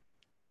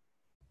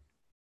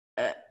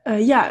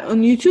 Yeah,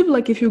 on YouTube,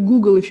 like if you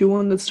Google, if you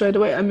want it straight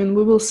away, I mean,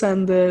 we will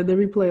send the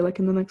replay like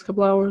in the next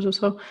couple hours or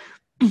so,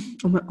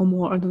 or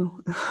more, I don't know.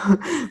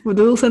 But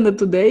we will send it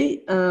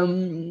today.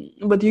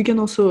 But you can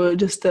also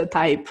just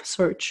type,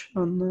 search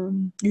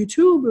on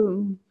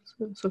YouTube,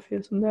 Sophia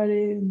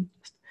Sundari, and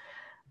just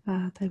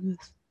type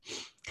this.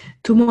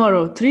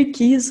 Tomorrow, 3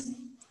 keys.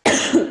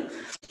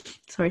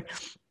 Sorry.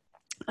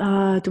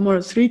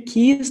 Tomorrow, 3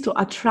 keys to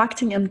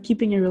attracting and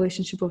keeping a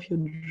relationship of your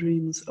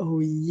dreams. Oh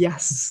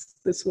yes,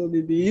 this will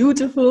be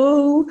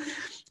beautiful.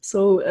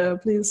 So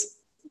please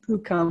do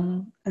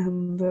come,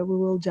 and we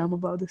will jam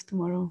about this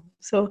tomorrow.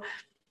 So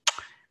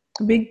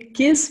big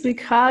kiss,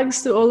 big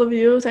hugs to all of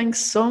you. Thanks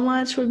so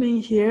much for being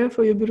here,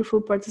 for your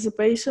beautiful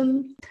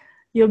participation.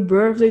 Your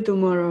birthday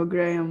tomorrow,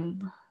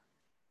 Graham.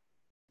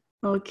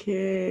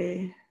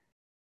 Okay.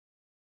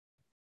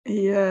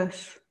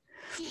 Yes.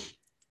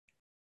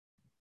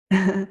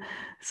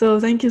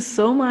 So thank you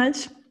so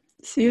much.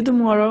 See you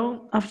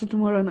tomorrow, after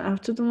tomorrow, and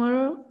after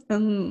tomorrow,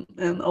 and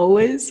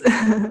always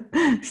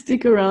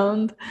stick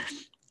around,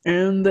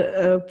 and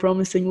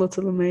promising lots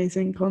of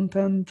amazing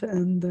content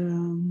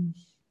and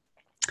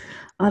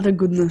other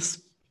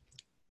goodness.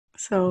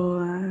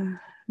 So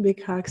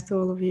big hugs to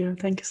all of you.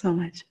 Thank you so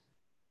much.